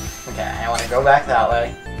 Okay, I want to go back that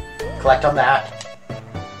way. Collect on that.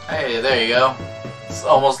 Hey, there you go. It's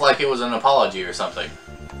almost like it was an apology or something.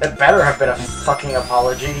 It better have been a fucking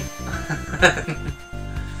apology.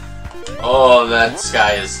 Oh, that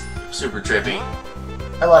sky is super trippy.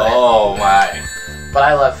 I love it. Oh my. But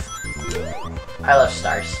I love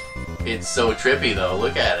stars. It's so trippy though,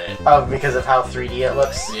 look at it. Oh, because of how 3D it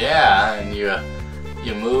looks? Yeah, and you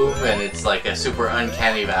move and it's like a super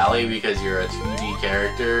uncanny valley because you're a 2D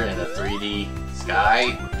character in a 3D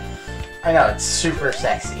sky. I know, it's super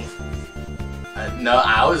sexy. No,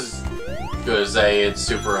 I was gonna say it's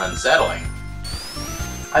super unsettling.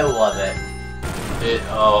 I love it.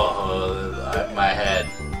 My head.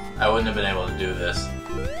 I wouldn't have been able to do this.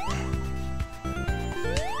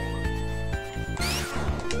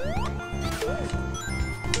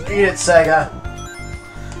 Eat it, Sega.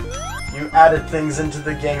 You added things into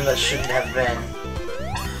the game that shouldn't have been.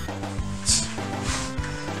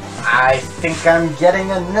 I think I'm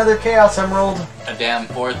getting another Chaos Emerald. A damn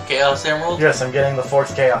 4th Chaos Emerald? Yes, I'm getting the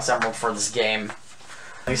 4th Chaos Emerald for this game.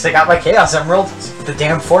 At least I got my Chaos Emerald. The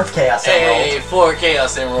damn 4th Chaos Emerald. Hey, 4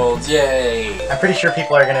 Chaos Emeralds, yay! I'm pretty sure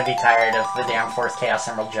people are going to be tired of the damn 4th Chaos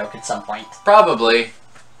Emerald joke at some point. Probably.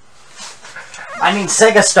 I mean,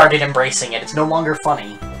 Sega started embracing it. It's no longer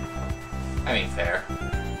funny. I mean, fair.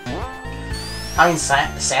 I mean,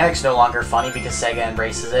 Sonic's no longer funny because Sega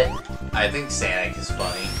embraces it. I think Sonic is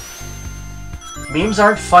funny. Memes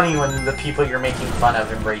aren't funny when the people you're making fun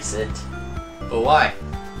of embrace it. But why?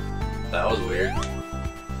 That was weird.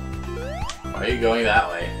 Why are you going that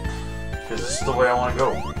way? Because this is the way I want to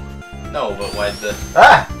go. No, but why'd the...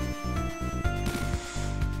 Ah!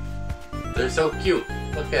 They're so cute.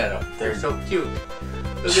 Look at them. They're so cute.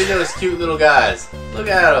 Look at those cute little guys. Look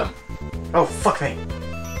at them. Oh, fuck me.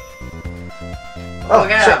 Oh,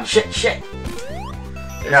 Look at shit.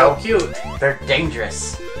 They're No. so cute. They're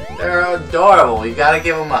dangerous. They're adorable. You gotta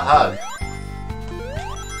give them a hug.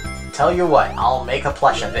 Tell you what, I'll make a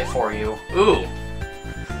plush of it for you. Ooh.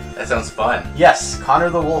 That sounds fun. Yes, Connor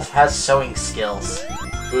the Wolf has sewing skills.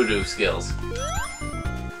 Voodoo skills.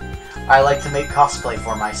 I like to make cosplay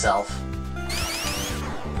for myself.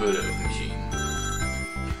 Voodoo machine.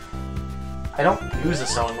 I don't use a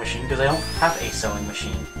sewing machine because I don't have a sewing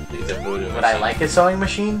machine. It's a voodoo machine. Would I like a sewing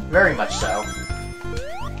machine? Very much so.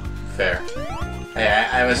 Fair. Hey,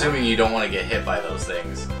 I'm assuming you don't want to get hit by those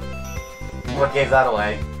things. What gave that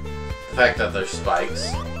away? The fact that there's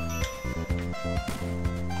spikes.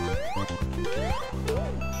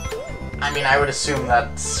 I mean, I would assume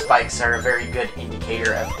that spikes are a very good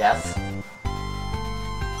indicator of death.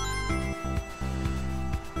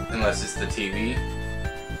 Unless it's the TV.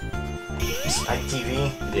 Spike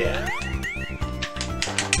TV? Yeah.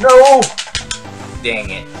 No! Dang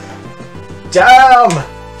it. Damn!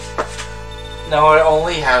 No, I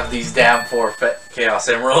only have these damn 4 Chaos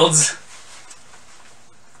Emeralds.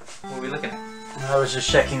 What are we looking at? I was just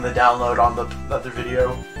checking the download on the other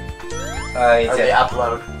video. It's Or the at,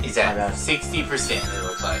 upload. it's My at bad. 60%, it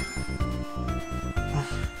looks like.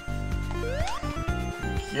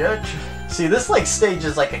 Yeah. See, this like stage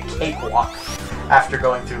is like a cakewalk after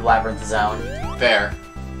going through Labyrinth Zone. Fair.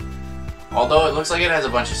 Although it looks like it has a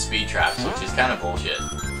bunch of speed traps, which is kind of bullshit.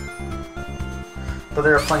 But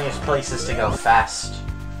there are plenty of places to go fast.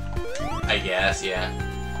 I guess, yeah.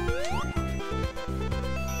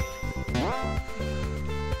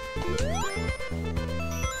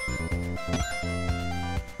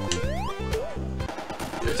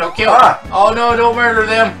 They're so cute! Ah! Oh no, don't murder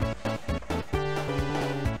them!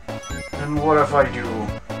 And what if I do?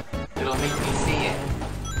 It'll make me see it.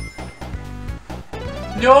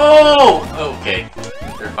 No! Okay,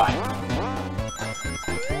 they're fine.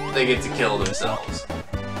 They get to kill themselves.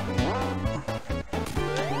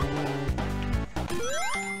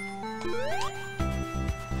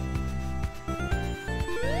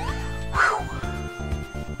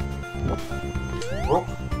 Whoop.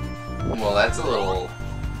 Well, that's a little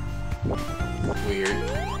weird.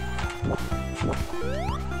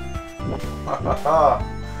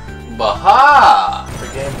 Baha! The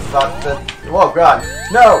game thought that. Oh god,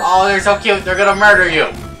 no! Oh, they're so cute. They're gonna murder you.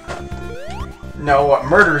 No, what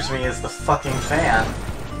murders me is the fucking fan.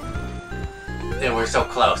 They were so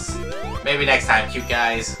close. Maybe next time, cute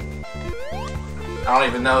guys. I don't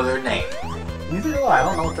even know their name. Neither do I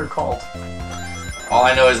don't know what they're called. All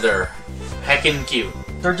I know is they're heckin' cute.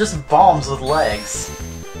 They're just bombs with legs.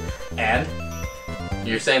 And?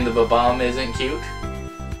 You're saying the Babam isn't cute?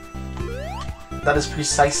 That is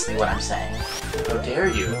precisely what I'm saying. How dare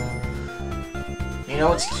you? You know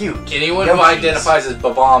what's cute? Anyone who Yoshis. identifies as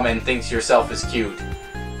Babam and thinks yourself is cute,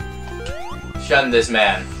 shun this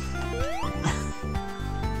man.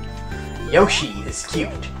 Yoshi is cute.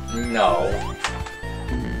 No.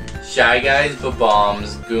 Shy Guys,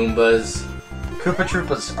 Babams, Goombas, Koopa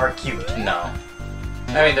Troopas are cute. no.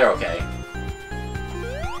 I mean, they're okay.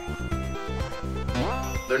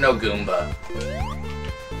 They're no Goomba.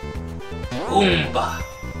 Goomba!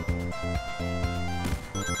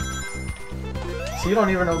 So you don't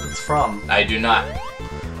even know what it's from. I do not.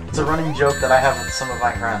 It's a running joke that I have with some of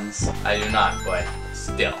my friends. I do not, but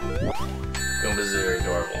still. Goombas are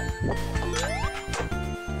adorable.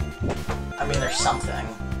 I mean, there's something.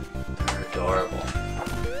 They're adorable.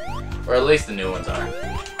 Or at least the new ones are.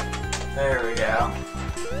 There we go.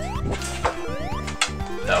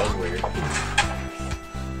 That was weird.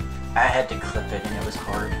 I had to clip it and it was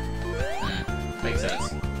hard. Makes sense.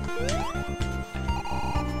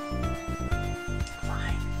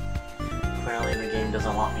 Fine. Clearly the game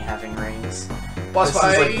doesn't want me having rings. Boss This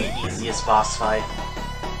fight! is like the easiest boss fight.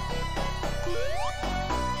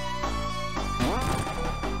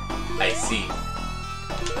 I see.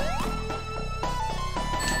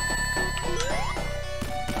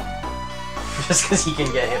 Just because he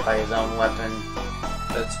can get hit by his own weapon.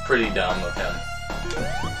 That's pretty dumb of him.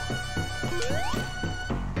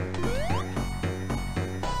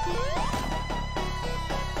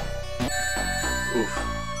 Oof.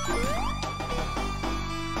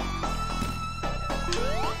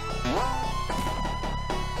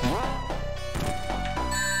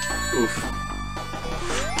 Oof.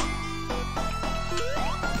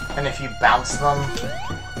 And if you bounce them,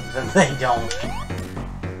 then they don't.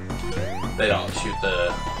 They don't shoot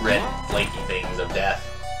the red flaky things of death.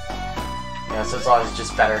 Yeah, so it's always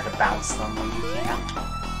just better to bounce them when you can.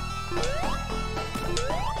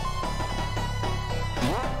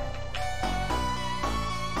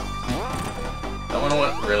 That one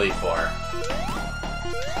went really far.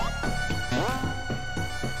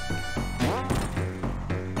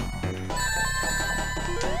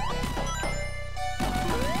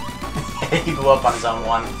 He blew up on zone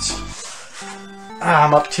 1. Ah,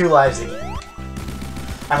 I'm up 2 lives again.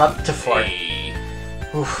 I'm up to 4. Hey.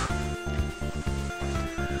 Oof.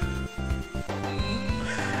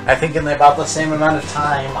 I think in about the same amount of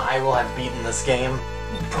time, I will have beaten this game.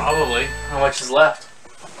 Probably. How much is left?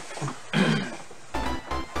 I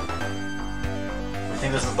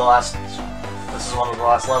think this is the last. This is one of the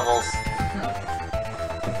last levels.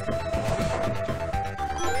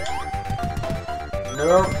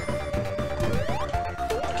 Nope.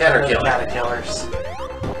 Caterpillar. Caterpillars.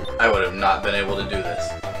 I would have not been able to do this.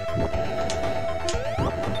 I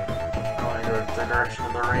want to go the direction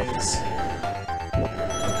of the rings.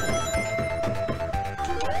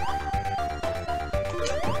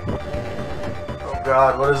 Oh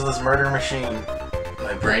god, what is this murder machine?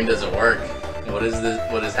 My brain doesn't work. What is this?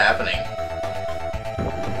 What is happening?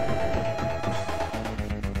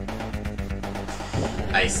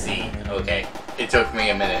 I see. Okay. It took me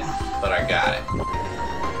a minute, but I got it.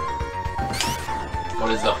 What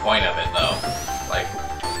is the point of it, though? Like,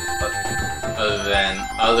 other than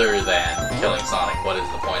killing Sonic, what is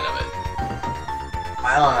the point of it?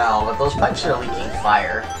 I don't know, but those pipes are leaking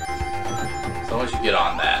fire. So once you get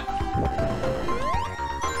on that,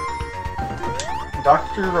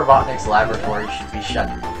 Dr. Robotnik's laboratory should be shut.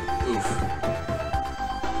 oof.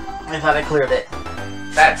 I thought I cleared it.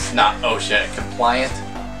 That's not OSHA compliant.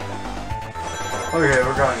 Okay,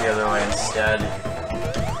 we're going the other way instead.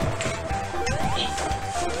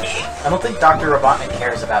 I don't think Dr. Robotnik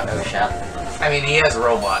cares about OSHA. I mean, he has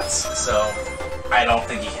robots, so I don't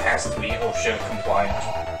think he has to be OSHA compliant.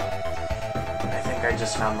 I think I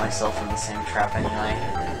just found myself in the same trap anyway.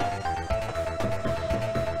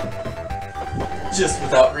 Just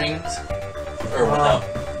without rings? Or without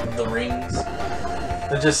the rings?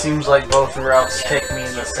 It just seems like both routes take me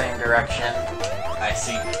in the same direction. I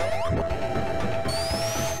see.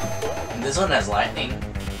 And this one has lightning.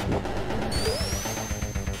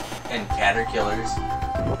 And caterpillars.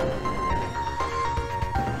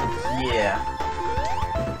 Yeah.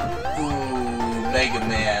 Ooh, Mega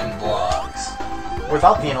Man blocks.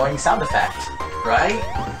 Without the annoying sound effect. Right?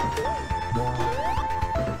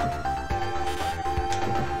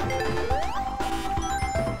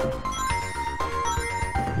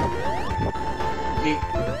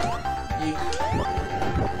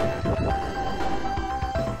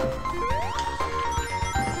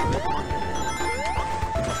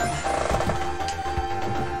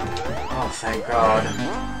 Oh, thank God.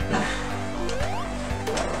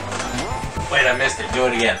 Wait, I missed it. Do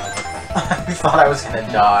it again. I thought I was gonna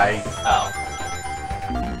die. Oh.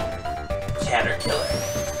 Caterpillar.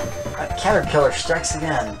 That caterpillar strikes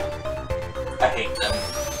again. I hate them.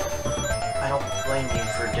 I don't blame you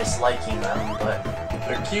for disliking them, but...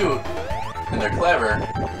 They're cute. And they're clever.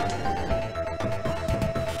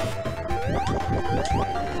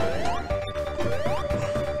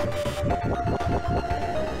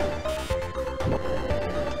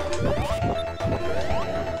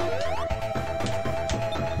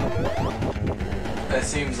 That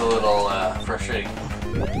seems a little frustrating.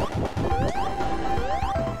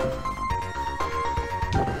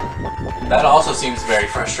 That also seems very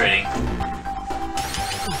frustrating.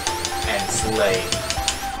 And Slay,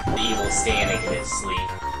 the evil standing in his sleep.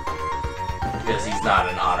 Because he's not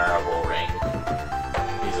an honorable ring.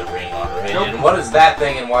 He's a ring on Ridge. Nope. And what is that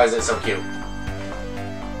thing and why is it so cute?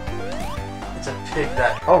 It's a pig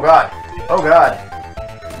that... Oh God! Oh God!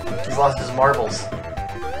 He's lost his marbles.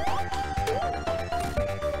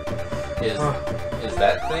 Is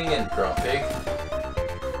that thing in Grumpig?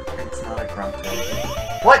 It's not a grunt pig.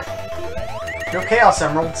 What? No Chaos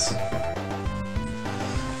Emeralds.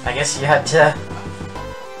 I guess you had to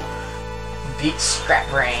beat Scrap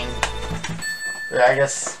Brain. Yeah, I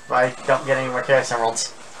guess I don't get any more Chaos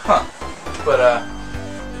Emeralds. Huh. But,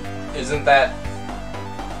 isn't that...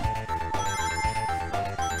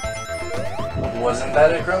 Wasn't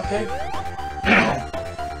that a Grumpig?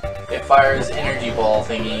 It fires energy ball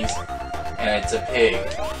thingies, and it's a pig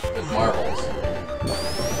with marbles.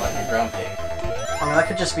 Like a Grumpig. I mean, that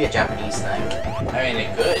could just be a Japanese thing. I mean,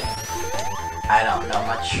 it could. I don't know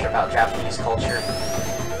much about Japanese culture.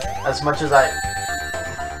 As much as I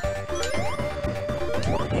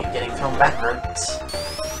hate Come backwards.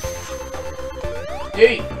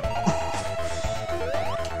 Yeet!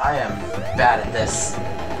 I am bad at this.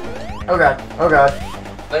 Oh god, oh god.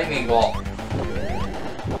 Lightning bolt.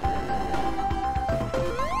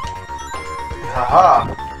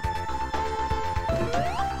 Haha.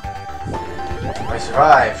 I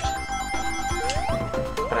survived.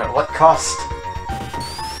 But at what cost?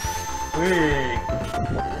 Whee!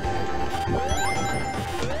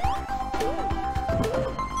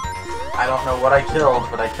 I don't know what I killed,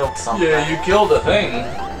 but I killed something. Yeah, you killed a thing.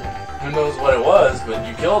 Who knows what it was, but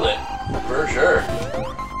you killed it. For sure.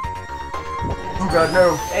 Oh god,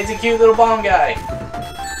 no. It's a cute little bomb guy.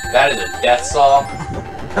 That is a death saw.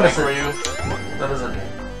 That is for you. That is a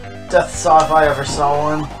death saw if I ever saw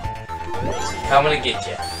one. Coming to get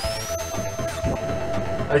you.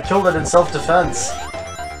 I killed it in self-defense.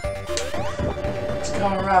 It's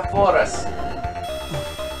coming right for us.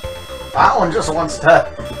 That one just wants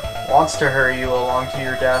to hurry you along to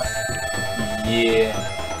your death. Yeah.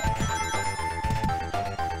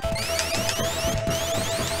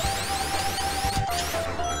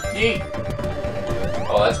 Yeet.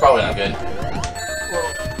 Oh, that's probably not good.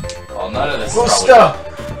 Well, none of this is probably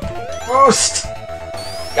good. Boost!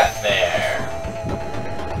 Got there.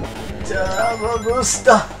 Double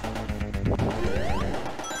booster!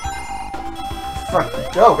 Fuck.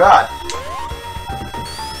 Oh god.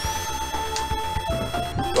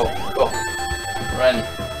 Go, go. Run.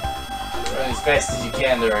 Run as fast as you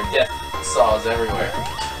can. There are death saws everywhere.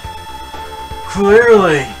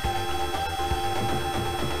 Clearly.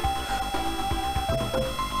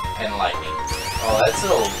 And lightning. Oh, that's a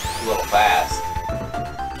little fast.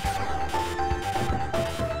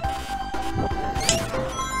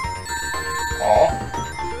 Aw.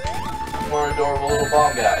 More adorable little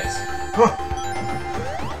bomb guys. Huh.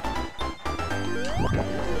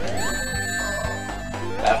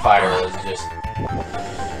 That fire was just...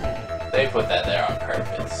 They put that there on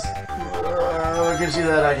purpose. What gives you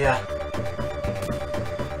that idea?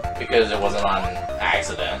 Because it wasn't on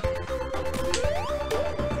accident.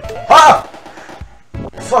 Ah!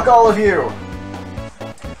 Fuck all of you!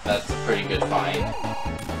 That's a pretty good find.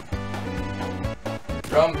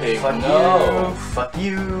 Drum pig, Fuck no! you! Fuck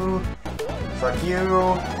you! Fuck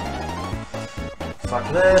you! Fuck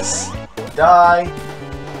this! Die!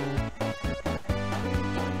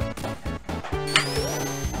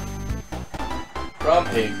 Drum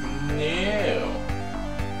pig, no!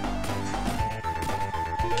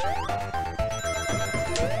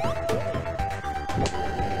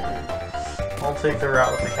 I'll take the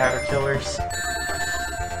route with the caterpillars.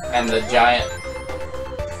 And the giant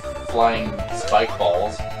flying spike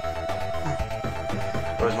balls.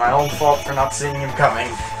 It was my own fault for not seeing him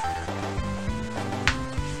coming.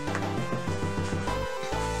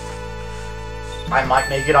 I might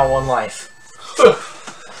make it on one life.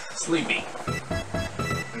 Sleepy.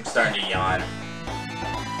 I'm starting to yawn.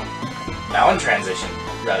 That one transitioned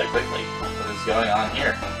rather quickly. What is going on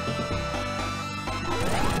here?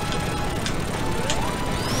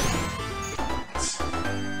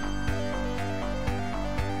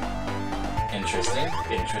 Interesting,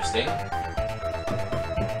 interesting.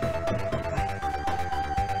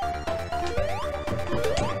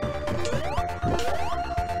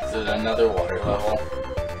 Is it another water level?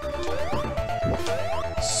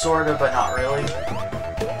 Sorta, but not really.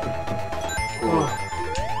 Ooh.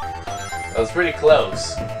 That was pretty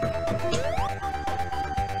close.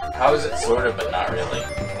 How is it sorta, but not really?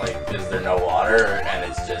 Like, is there no water, and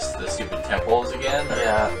it's just the stupid temples again? Or?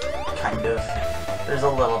 Yeah, kind of. There's a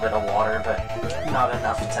little bit of water, but not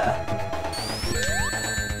enough to...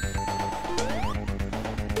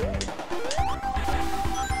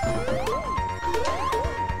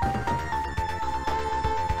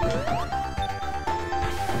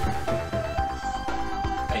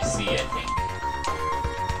 I see, I think.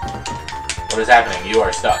 What is happening? You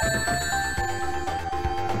are stuck.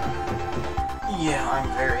 Yeah, I'm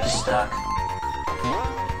very stuck.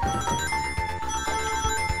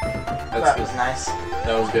 That was nice.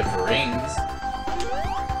 That was good for rings.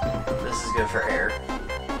 This is good for air.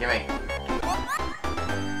 Gimme.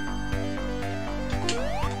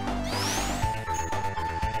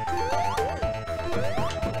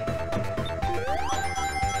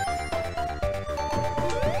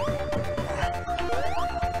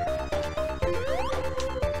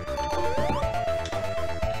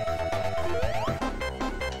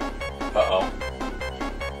 Uh-oh.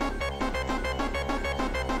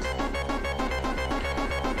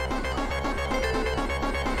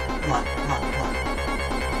 Come on, come on, come on.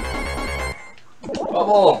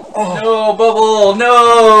 Bubble! Oh. No, Bubble!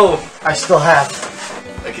 No! I still have.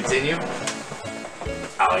 I continue?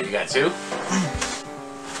 Oh, you got 2?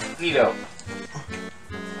 Neato.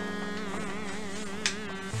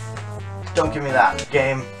 Don't give me that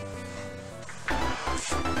game.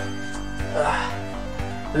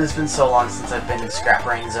 It has been so long since I've been in Scrap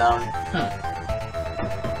Brain Zone.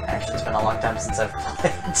 Actually, it's been a long time since I've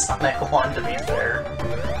played Sonic 1, to be fair.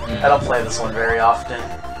 I don't play this one very often.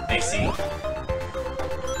 I see.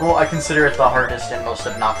 Well, I consider it the hardest and most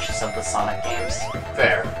obnoxious of the Sonic games.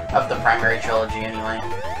 Fair. Of the primary trilogy, anyway.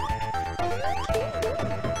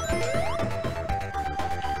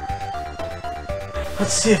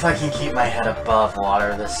 Let's see if I can keep my head above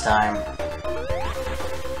water this time.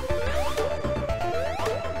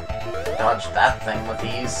 Dodged that thing with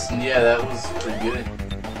ease. Yeah, that was pretty good.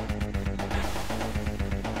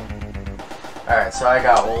 Alright, so I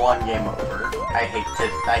got 1 game over. I hate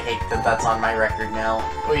that that's on my record now.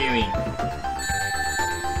 What do you mean?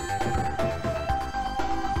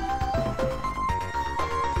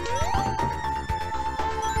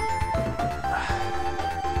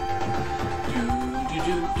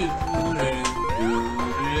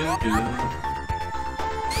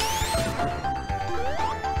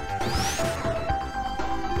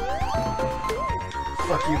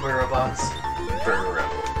 Fuck you, Burrow Bots. Burrow.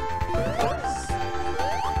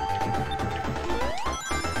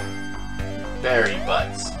 Berry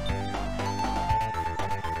butts.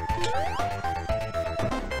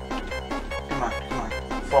 Come on,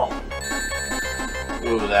 fall.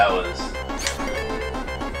 Ooh, that was...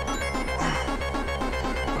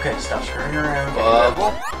 Okay, stop screwing around.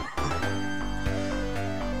 Bubble.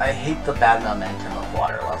 I hate the bad momentum of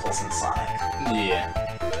water levels in Sonic. Yeah.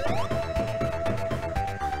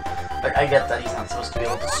 Like, I get that he's not supposed to be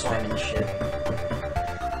able to swim and shit.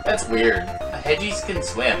 That's weird. Hedgies can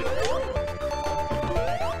swim.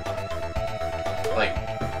 Like,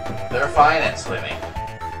 they're fine at swimming.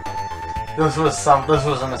 This was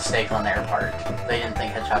a mistake on their part. They didn't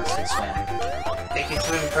think hedgehogs could swim. They can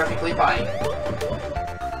swim perfectly fine.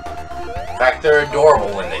 In fact, they're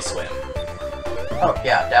adorable when they swim. Oh,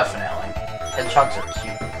 yeah, definitely. Hedgehogs are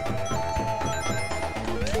cute.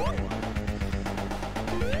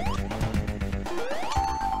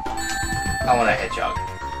 I want a hedgehog.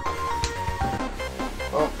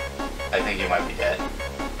 Well, I think you might be dead.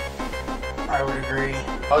 I would agree.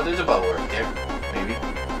 Oh, there's a bubble right there. Maybe.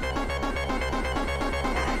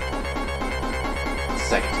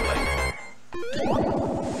 Second too late.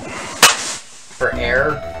 For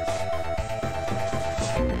air?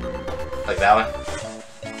 Like that one?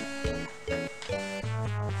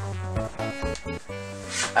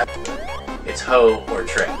 It's hoe or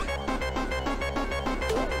trick.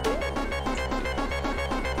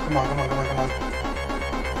 Come on.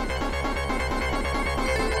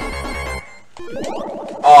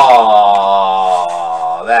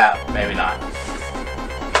 Oh, that maybe not.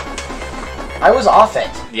 I was off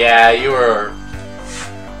it. Yeah, you were.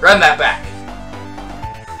 Run that back,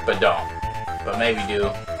 but don't. But maybe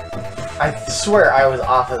do. I swear I was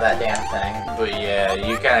off of that damn thing. But yeah,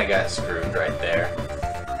 you kind of got screwed right there.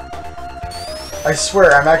 I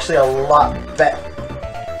swear I'm actually a lot better.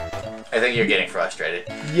 I think you're getting frustrated.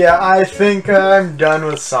 Yeah, I think I'm done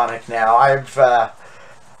with Sonic now. I've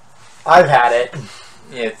had it.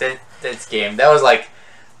 Yeah, that's game. That was like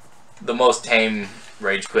the most tame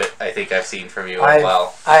rage quit I think I've seen from you as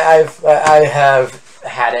well. I have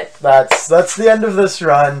had it. That's the end of this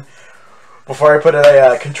run. Before I put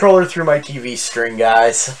a controller through my TV string,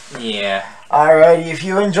 guys. Yeah. Alrighty, if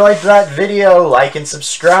you enjoyed that video, like and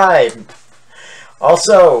subscribe.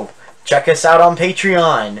 Also, check us out on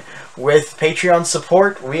Patreon. With Patreon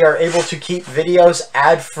support, we are able to keep videos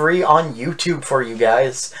ad-free on YouTube for you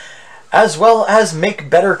guys, as well as make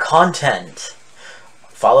better content.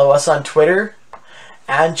 Follow us on Twitter,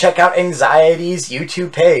 and check out Anxiety's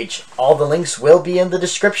YouTube page. All the links will be in the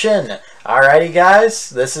description. Alrighty, guys,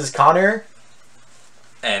 this is Connor.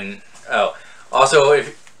 And, oh, also,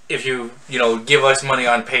 if you give us money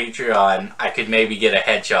on Patreon, I could maybe get a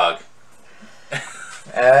hedgehog.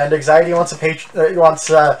 And Anxiety wants a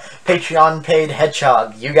Patreon paid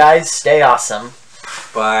hedgehog. You guys stay awesome.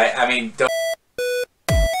 But I mean, don't